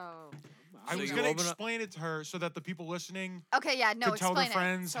on. Oh. I So was you gonna open up- explain it to her so that the people listening. Okay, yeah, no, Could tell their explain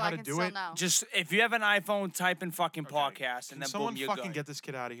friends it so how I to can do still it. know. Just if you have an iPhone, type in fucking Okay. podcast, Can and then someone boom, you're fucking good. get this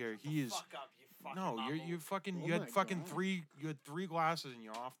kid out of here? He is. Fuck up, you fucking No, mumble. you fucking Oh you my had fucking God. three. You had three glasses and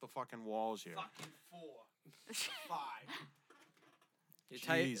you're off the fucking walls here. Fucking 4, 5. You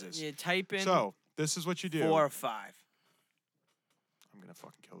type. Jesus. You type in. So this is what you do. 4 or 5. I'm gonna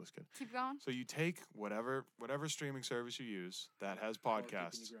fucking kill this kid. Keep going. So you take whatever streaming service you use that has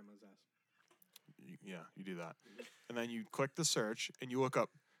podcasts. Yeah, you do that. And then you click the search and you look up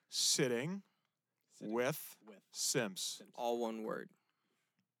Sitting with Sims. all one word.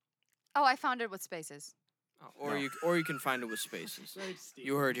 Oh, I found it with spaces. Or you can find it with spaces.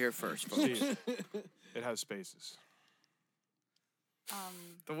 You heard here first, folks. Steve, it has spaces.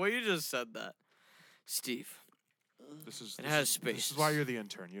 The way you just said that, Steve. This is It this has is- This is why spaces. you're the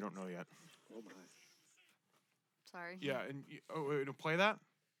intern. You don't know yet. Oh my. Sorry. Yeah, and wait, play that.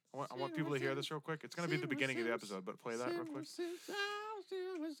 I want people to hear this real quick. It's gonna be the beginning of the episode, but play that real quick.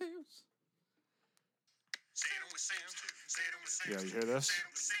 Yeah, you hear this?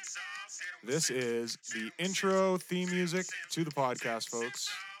 This is the intro theme music to the podcast, folks.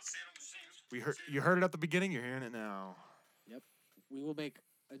 You heard it at the beginning. You're hearing it now. Yep. We will make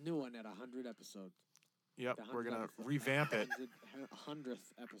a new one at 100 episodes. Yep, The we're 100th gonna episode. revamp it. 100th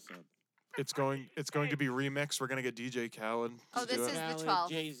episode. It's going to be remixed. We're gonna get DJ Khaled. Oh, to this do is it. the Khaled, 12th.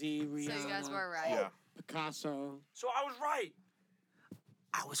 Jay-Z, Rihanna. So you guys were right. Yeah, Picasso. So I was right.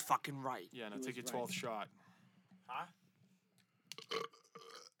 I was fucking right. yeah. Now He take your was 12th right. shot. Huh?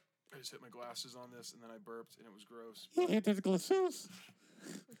 I just hit my glasses on this, and then I burped, and it was gross. He hit his glasses.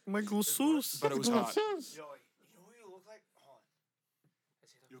 Michael Seuss. But it was hot. Glasses. Yo, you know who you look like? Hold on.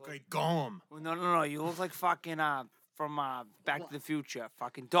 Let's see the You look clip. like gum. Well, no. You look like fucking from Back to the Future.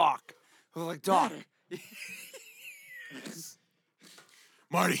 Fucking Doc. You look like Doc.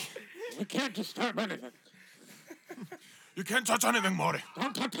 Marty, We can't disturb anything. you can't touch anything, Marty.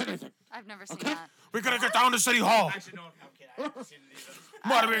 Don't touch anything. I've never seen that. We gotta get down to City Hall. Actually, no, I'm kidding. I haven't seen it either.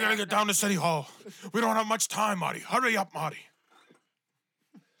 Marty, we gotta get down to City Hall. We don't have much time, Marty. Hurry up, Marty.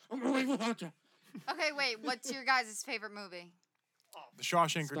 I'm going without you. Okay, wait. What's your guys' favorite movie? The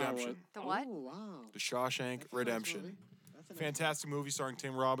Shawshank Star Wars. Redemption. The what? Oh wow. The Shawshank That's a nice Redemption. movie. That's a nice Fantastic movie starring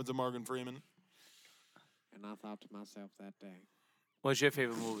Tim Robbins and Morgan Freeman. movie. And I thought to myself that day, What's your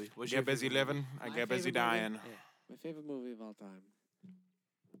favorite movie? What's your Get busy favorite movie? living, I My get busy favorite movie? dying. my favorite movie of all time.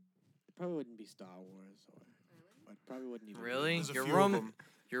 It probably wouldn't be Star Wars, but probably wouldn't even. be- Really? There's a Your few of room, them.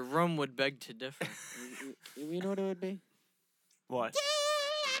 your room would beg to differ. You know what it would be? What?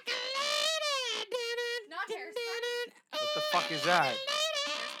 Not Hairspray. What the fuck is that?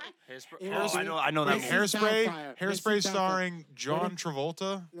 Hairspray. It Oh, was- I know that Mrs. movie. Hairspray. Doubtfire. Hairspray Mrs. Doubtfire. starring John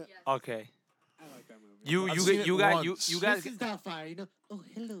Travolta. Okay. I like that movie. You I've you seen get it you got once. you guys Mrs. Doubtfire, you know. Oh,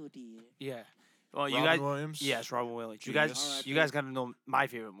 hello, dear. yeah. Well, you Robin guys Williams. yes, Robin Williams. You Genius. guys Alright, you guys got to know my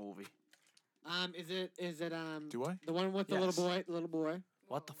favorite movie. Is it Do I? the one with the Yes. little boy,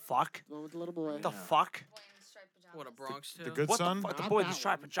 What the fuck? the one with the little boy? What the Yeah. fuck? What a Bronx The Tale. Good What the Son. fuck? The Not boy in that the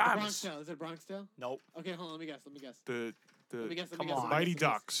striped one. The Bronx pajamas. Tale. Is it Bronx Tale? Nope. Okay, hold on. Let me guess. The Let me the. guess. Come let me on. guess. Mighty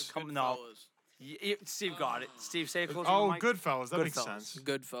Ducks. Come no. Steve got it. Steve, say it close to Oh, the mic. Goodfellas. That makes Goodfellas. sense. In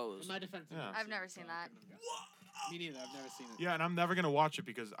Goodfellas. my defense, Yeah. I've never seen that. Me neither. I've never seen it. Yeah, and I'm never gonna watch it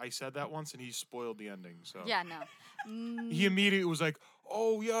because I said that once and he spoiled the ending. So Yeah, no. he immediately was like,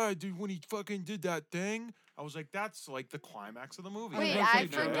 "Oh yeah, dude, when he fucking did that thing," I was like, "That's like the climax of the movie." Wait, That's I pretty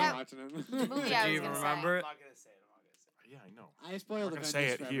good. forget- Watching it. The movie Did I you was even gonna remember it? Yeah, I know. I spoiled I'm not Avengers gonna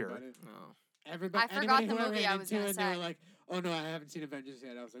say for it here. everybody. No. Everybody, I forgot anybody the who movie ran I was into gonna and they were say. like, "Oh no, I haven't seen Avengers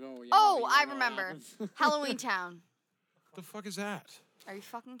yet." I was like, "Oh yeah." Oh, you I know what remember. happens." Halloween Town. The fuck is that? Are you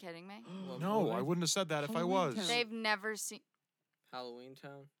fucking kidding me? No, I wouldn't have said that if I Halloween was. Town. They've never seen. Halloween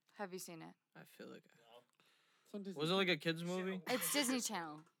Town. Have you seen it? I feel like. It's on Disney Was it like a kids movie? It's Disney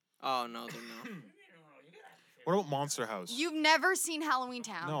Channel. Oh no, then no. What about Monster House? You've never seen Halloween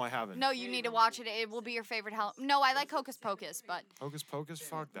Town. No, I haven't. No, you need to watch it. It will be your favorite No, I like Hocus Pocus, but Hocus Pocus.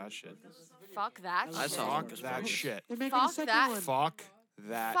 Fuck that shit. fuck that I shit. saw Fuck Hocus that Pocus. shit. They're making Fuck a second that. one. Fuck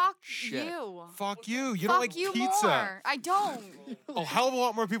that Fuck shit. you. Fuck you. You Fuck don't like you pizza. more. I don't. A hell of a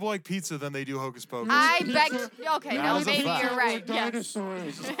lot more people like pizza than they do Hocus Pocus. I Pizza. beg. Okay, That no, was a maybe fact. you're right. With Yes.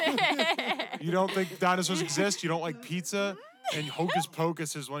 Dinosaurs. You don't think dinosaurs exist? You don't like pizza? And Hocus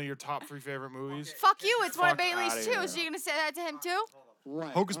Pocus is one of your top 3 favorite movies? Fuck you. It's one of Fuck Bailey's outta too. here. Is she gonna say that to him too?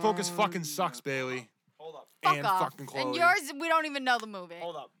 Right. Hocus Pocus fucking sucks, Bailey. Fuck and off. fucking Chloe. And yours, we don't even know the movie.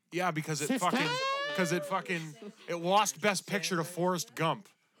 Hold up. Yeah, because it Sister? it lost Best Picture to Forrest Gump.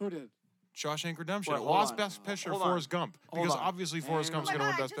 Who did? Shawshank Redemption. Wait, It hold lost on. Best Picture to Hold on. Forrest Gump. Hold Because on. obviously Forrest Oh Gump's my gonna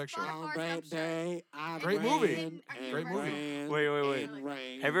win God, I Best just Picture. bought- On Forrest great Gump shirt. day, I Great movie. ran and Great movie. ran Wait. and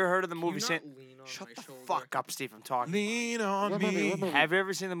ran. Have you ever heard of the Can movie you San? not lean on Shut my the shoulder? fuck up, Steve. I'm talking. Lean on What movie? me. What movie? Have you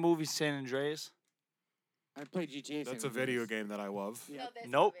ever seen the movie San Andreas? I played GTA. That's San a video Andreas. game that I love. Yeah. this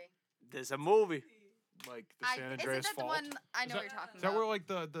Nope. movie. There's a movie. Like the San Isn't Andreas that the Fault. one? I know Is what you're talking Is that about. where like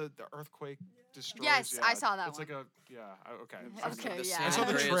the earthquake destroys? Yes, yeah, I saw that it's one. like a okay. Okay, The yeah. I saw the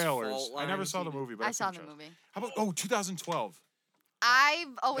Andreas trailers. Fault I never line. saw the movie, but I I've saw seen the trailers. movie. How about 2012? I've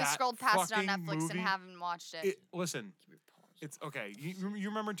always That scrolled past it on fucking Netflix movie, and haven't watched it. Listen, it's okay. You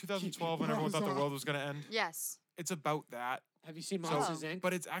remember in 2012 when everyone thought the world was gonna end? Yes. It's about that. Have you seen So, Monsters Inc?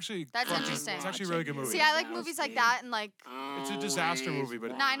 but it's actually That's fucking- interesting. It's actually a really good movie. See, I like movies like that and like It's a disaster movie,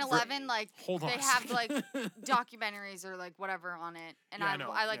 but 9/11. Like Hold on they a have second. like documentaries or like whatever on it, and Yeah, I know,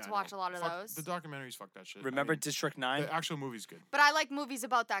 like yeah, to watch know. a lot of Fuck- those. The documentaries, fuck that shit. I Remember mean, District 9? the actual movie's good. But I like movies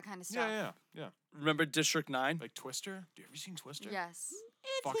about that kind of stuff. Yeah. Remember District 9? Like Twister. Do you ever seen Twister? Yes.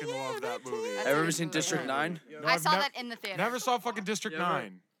 Fucking love that movie. That's Ever a ever good seen movie. District 9? No, I I've saw nev- that in the theater. Never saw fucking District You ever-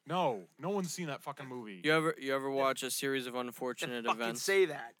 9. No one's seen that fucking movie. You ever watch a series of unfortunate Fucking events? say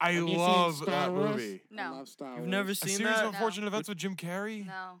that. I Have you seen love Star that Wars? movie. I No. love Star You've Wars. never A seen series that? of unfortunate events with Jim Carrey,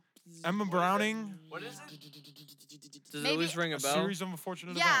 No. Emma Browning. What is it? Does it Maybe- always ring a A bell? series of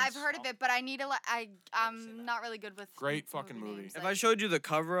unfortunate Yeah, events. I've heard of it, but I need to. I'm not really good with. Great fucking movie. names, If like, I showed you the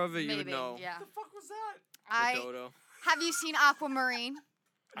cover of it, you would maybe, know. Yeah. fuck was that? The dodo. Have you seen Aquamarine?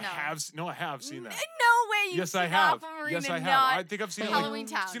 I No. have seen that. No way. You've Yes, I seen have. Aquamarine Yes, I and have. not I think I've seen it Halloween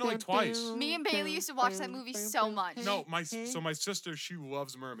like Town. seen it like twice. Me and Bailey used to watch that movie so much. No, my sister, she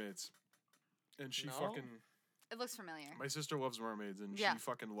loves mermaids, and she No? fucking It looks familiar. my sister loves mermaids, and Yeah. she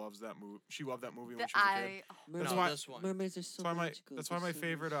fucking loves that movie. She loved that movie when The- she was a kid. Mermaids, That's why- this one. mermaids are so That's why my magical. that's why my They're so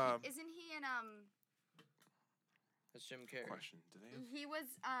favorite Isn't he in That's Jim Carrey. question. Do they have He was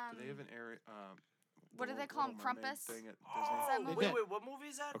do they have an area what do they call him? Krampus? thing at Disney? that Oh, movie? wait, what movie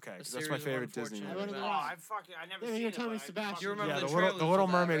is that? Okay, A 'cause that's my series of favorite Disney unfortunate movie. events. I never Yeah, seen you're it. Tommy but I Sebastian. fucking- You remember Yeah, the the trailers Little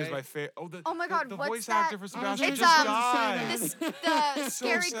for that, Mermaid is right? my favorite. Oh, Oh my God, the what's voice that? actor for was Sebastian It's just just died. this the So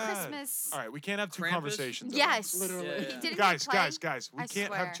scary sad. Christmas. All right, we can't have two Krampus? conversations. at Yes. once. Literally. Yeah, yeah. Didn't Guys, he play? guys, we I can't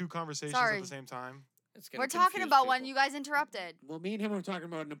swear. have two conversations Sorry. at the same time. It's gonna We're talking confuse about one people. you guys interrupted. Well, me and him were talking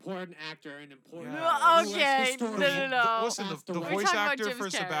about an important actor and important. Yeah. Okay, no. Listen, Passed the away. We're voice talking about actor Jim for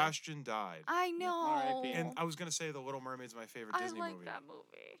Carrey. Sebastian died. I know. R.I.P. And I was gonna say The Little Mermaid's my favorite I Disney like movie. that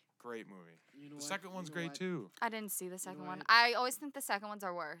movie. Great movie. You know The what? second one's You know great what? too. I didn't see the second know one. what? I always think the second ones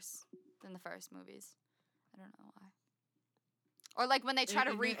are worse than the first movies. I don't know why. Or like when they try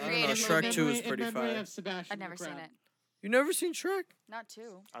to In- in- recreate know, a Shrek movie. 2 is in pretty memory fire. of Sebastian I've never seen McCracken. it. You never seen Shrek? Not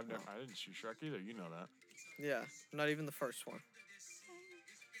two. I didn't see Shrek either. You know that. Yeah, not even the first one.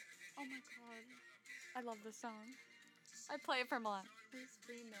 Oh my god. I love this song. I play it for Milan. Please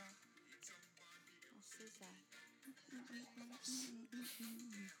scream now.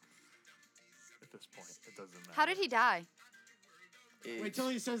 At this point, it doesn't matter. How did he die? Wait till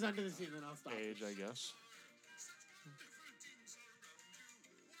he says under the sea, then I'll stop. Age, I guess.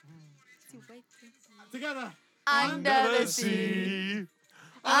 Together. Under the sea.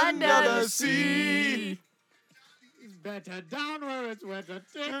 Under the sea. It's better down where it's wetter.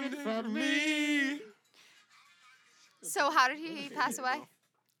 Take it from me. So how did he pass away?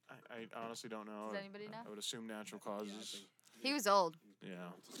 I honestly don't know. Does anybody know? I would assume natural causes. He was old. Yeah.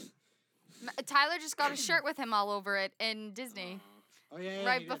 Tyler just got a shirt with him all over it in Disney Oh yeah,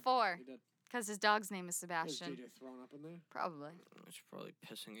 right he did. before He did. because his dog's name is Is Sebastian. JJ thrown up in there? Probably. It's probably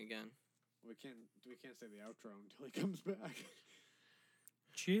pissing again. We can't say the outro until he comes back.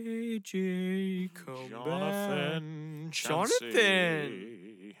 JJ, come Jonathan. Jonathan.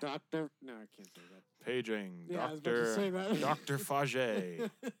 Chansey. Doctor. No, I can't say that. Paging. Yeah, I was about to say that. Dr. Fage. You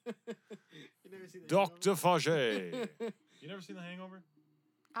never seen that Dr. Fage. You never seen The Hangover?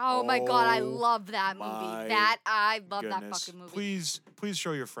 Oh my god, I Oh love that movie. my I love that Goodness. fucking movie. Please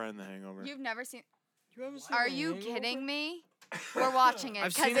show your friend The Hangover. You've never seen? You haven't seen Are The you Hangover? kidding me? We're watching it.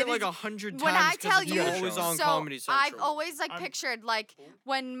 I've 'cause seen it like is- 100 times. When I 'cause tell it's you, always on so Comedy Central. I've always like I'm- pictured like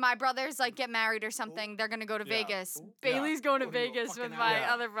when my brothers like get married or something, they're gonna go to Yeah. Vegas. Yeah. Bailey's going to Vegas with fucking my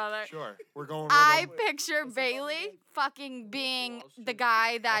yeah. other brother. Sure. We're going I with picture Bailey fucking being the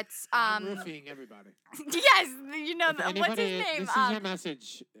guy that's Roofing everybody. yes, you know If what's his anybody- name? This is your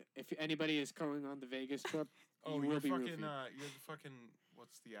message. If anybody is going on the Vegas trip, Oh, you you're will be fucking, roofing. you're the fucking,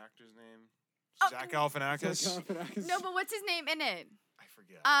 what's the actor's name? Oh, Zach Galifianakis? no, but what's his name in it? I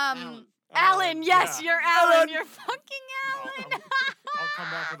forget. Alan. Alan. Yes, yeah. you're Alan. You're fucking I'll, Alan. I'll come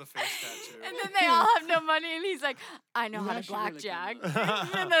back with a face tattoo. And then they all have no money, and he's like, I know You how to actually really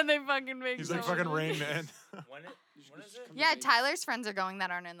blackjack. And then they fucking make He's so like much fucking money. Rain Man. When is it? Yeah, Tyler's friends are going that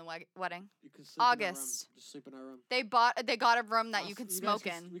aren't in the wedding. You can sleep in our room. August. Just sleep in our room. They got a room that you Us- could guys smoke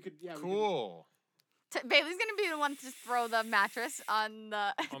can s- in. We could, yeah, we could- Cool. Bailey's gonna be the one to throw the mattress on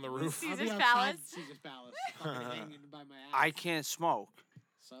the On the roof. I'll be Caesar's outside Palace. Caesar's Palace. Fucking hanging by my ass. I can't smoke.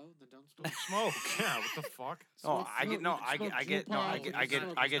 So then don't smoke. Smoke. Yeah, what the fuck? No, Smoke- I get smoke- no, you I can get, I smoke get, no, I Juul get, Pile, I you get, can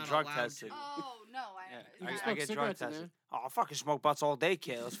I smoke- get not drug allowed tested. to. Oh no, Yeah, You can I smoke get drug cigarettes in tested. there. Oh, fucking smoke butts all day,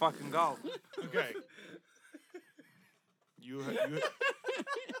 kid. Let's fucking go. Okay.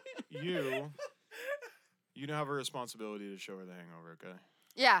 You now have a responsibility to show her The Hangover, okay?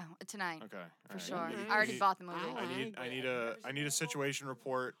 Yeah, tonight Okay. for alright. sure. You need- I already you bought the movie. I need a situation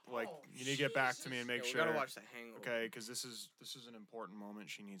report. Like, you need to get back to me and make Yeah, sure. we gotta watch The Hangover. Okay, because this is an important moment.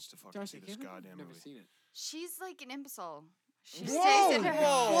 She needs to fucking Darcy, see this can't goddamn never movie. seen it. She's like an imbecile. She Whoa! stays in her.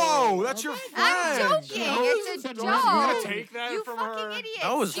 Whoa! That's your friend. I'm joking. It's a You joke. gonna take that You from fucking her? idiot.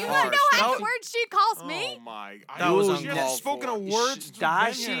 That was Do you harsh. know how That many words she calls Oh me? my! That was She hasn't uncalled spoken a for. word since we've been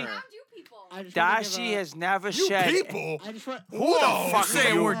Dashi- here. Around you people. I just wanna give Dashi a- has never You shed. people. I just want. Who Whoa, the fuck saying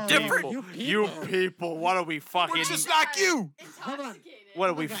are you we're different. people? You You people, what are we fucking? We're just like you. Hold on. Intoxicated. What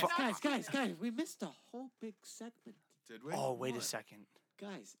are Come we? on, guys, Fu- guys, we missed a whole big segment. Did we? oh, wait a What? second.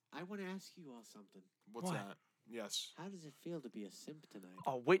 Guys, I want to ask you all something. What's What? that? Yes. How does it feel to be a simp tonight?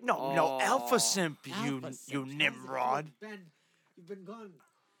 Oh wait, no, Oh. Alpha Simp, you Alpha simp. you How does it feel? Nimrod. You've been gone.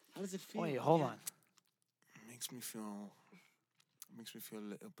 How does it feel? Wait, hold Yeah. on. It makes me feel a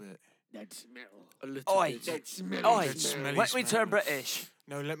little bit. That smell. A little Oi, bit. That smell. oi, That smelly let me turn smell. British.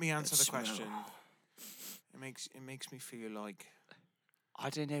 No, let me answer the smell. question. It makes me feel like I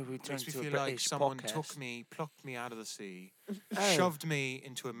don't know. We it turned makes me to a feel like British someone podcast. plucked me out of the sea, Oh. shoved me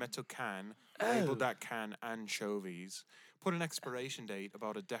into a metal can, Oh. labeled that can anchovies, put an expiration date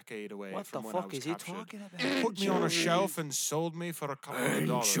about a decade away What the from when I fuck was is he captured, talking about? put me on a shelf and sold me for a couple of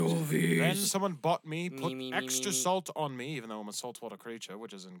dollars. Then someone bought me, put me, extra me. salt on me, even though I'm a saltwater creature,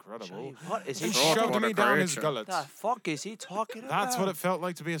 which is incredible, Sorry, what is he and Saltwater shoved me down his creature. gullet. The fuck is he talking about? That's what it felt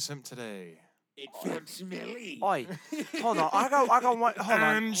like to be a simp today. It felt smelly. Oi, hold on. I got one. Hold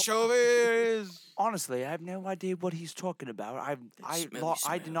on. Anchovies. Honestly, I have no idea what he's talking about.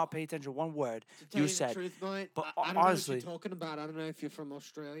 I did not pay attention to one word To tell you the said. truth, mate, but I don't know honestly- what you're talking about. I don't know if you're from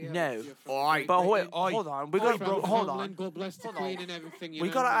Australia. or No. if you're from Oi. But Great wait, Britain, hold on. We or got from hold Finland, on. God bless the Hold on. Queen and everything. You We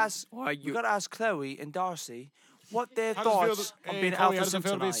know, gotta man. ask. We gotta ask Chloe and Darcy what their How does it feel thoughts to- on hey, being Chloe, how Alpha does it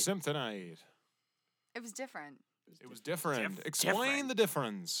feel to be Sim Sim tonight? It was different. It was different. Explain the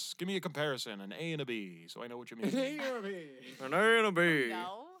difference. Give me a comparison, an A and a B, so I know what you mean. An A and a B.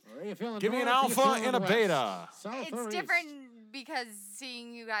 No. Are you feeling Give me an north? Are you alpha feeling and a west? beta. South or It's east? different because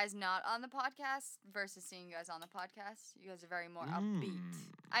seeing you guys not on the podcast versus seeing you guys on the podcast, you guys are very more upbeat.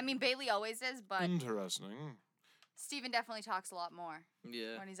 I mean, Bailey always is, but Interesting. Steven definitely talks a lot more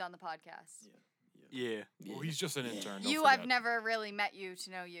Yeah. when he's on the podcast. Yeah. Well, he's just an intern. don't You, forget. I've never really met you to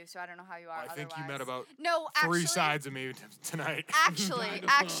know you, so I don't know how you are. I think you met otherwise. about No, 3 actually, sides of me tonight.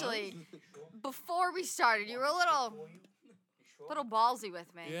 Actually, before we started, you were a little ballsy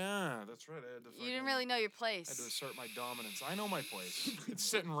with me. Yeah, that's right. I had to You didn't fucking- really know your I had to place. assert my dominance. I know my place. It's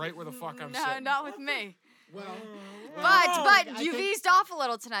sitting right where the fuck I'm No, sitting. not with me. Well, But I you've think- eased off a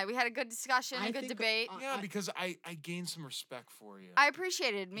little tonight. We had a good discussion, I a good think, debate. Yeah, because I gained some respect for you. I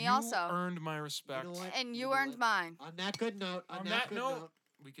appreciated me you also, earned my respect. You know what? and you know earned what? mine. On that good note, On that that good note,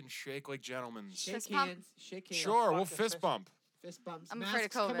 we can shake like gentlemen. shake Fist bump. hands, shake hands. Sure, we'll fist bump. Fist bumps. I'm afraid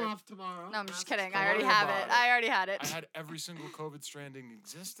of Masks come COVID. off tomorrow. No, I'm just Masks kidding. come I already off. have about it. it. I already had I it. had every single COVID stranding in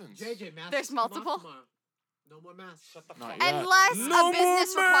existence. JJ, masks There's come off multiple? tomorrow. No more masks. Shut the Not yet. Unless No a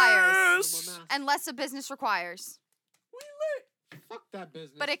business more requires. No more masks. masks. Unless a business requires. Fuck that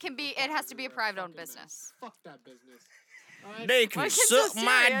business. But it can be. It has to be a Wear private-owned fucking business. masks. Fuck that business. All right? They Why can are you so suck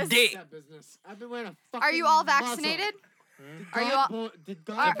my serious? dick. Fuck that business. I've been wearing a fucking Are you all muzzle. vaccinated? Did Are you God all- bo- did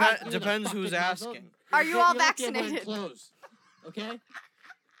God Depe- put me in a depends who's fucking muzzle? asking. Are you all You're lucky I'm wearing vaccinated? clothes. Okay?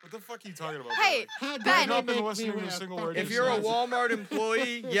 What the fuck are you talking about? Hey, How Ben. dare I've they not been make me listening to wear a single fucking word If you you're a said. Walmart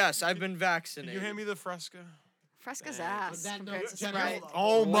employee, yes, I've been Can vaccinated. you hand me the Fresca? Fresca's Thanks. ass On that compared note, to Jenna, Sprite.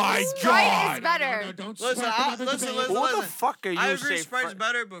 Oh my Sprite god! is better. No, don't Listen, spark another listen, debate. listen, Who listen. the fuck are you I agree, saying? Sprite's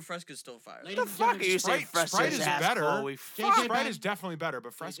better, but Fresca's still fire. Ladies What and the fuck are gentlemen, you saying? Sprite Fresca's is ass, better. Chloe? JJ Fuck. Sprite Ben. is definitely better,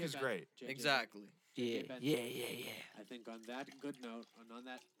 but JJ Fresca's Ben. great. JJ Ben. Exactly. Yeah, Ben. yeah. I think on that good note, and on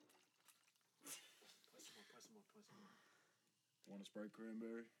that. Want a Sprite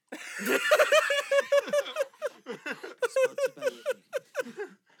cranberry? Sponsored by Whitney.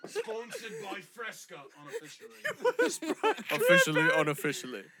 Sponsored by Fresca, unofficially. Officially,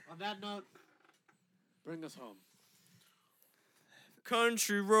 unofficially. On that note, bring us home.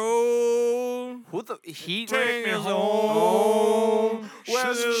 Country road. Who the he? Take me home, home.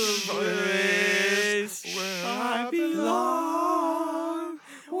 West place where I belong,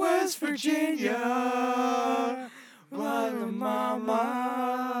 West Virginia. Run,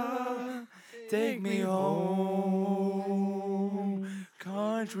 mama, take me home,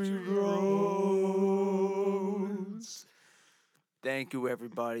 country roads. Thank you,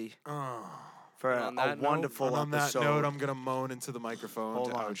 everybody, for And on a that note- wonderful And on that episode. note, I'm gonna moan into the microphone Hold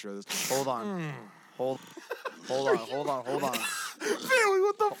to on. outro this. Hold on. Hold on. Bailey,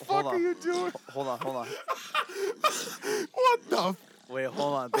 what the Hold fuck on. are you doing? Hold on. What the? Wait,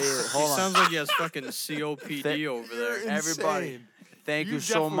 hold on, baby. He Hold on. sounds like he has fucking COPD Th- over there. Everybody, Insane. thank you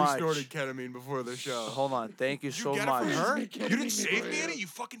so definitely much. snorted ketamine before the show. Hold on. Thank you Did so you get much. it from her? You didn't save me any, you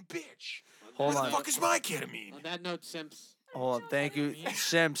fucking bitch. Hold Where on. the fuck is my ketamine? On that note, Simps. Hold on. Thank you,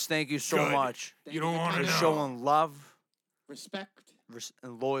 Sims. Thank you so Good. much thank You don't for wanna for coming. know. showing love Respect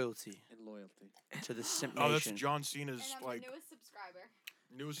and loyalty and loyalty. to the Simp Oh, that's Nation. John Cena's And I'm like the newest subscriber,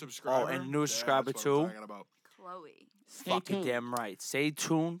 newest subscriber. and newest subscriber, that's what I'm too? talking about. Chloe. Stay Fucking tuned. damn right. Stay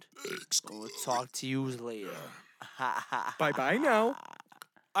tuned. We'll talk to you later. Bye bye now.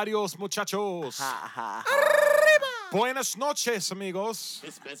 Adios, muchachos. Buenas noches, amigos.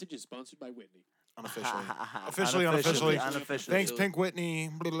 This message is sponsored by Whitney. Unofficially. Officially, unofficially. Unofficially. Thanks, Pink Whitney.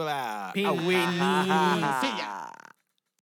 Blah, blah, blah. Pink Out. Whitney. See ya.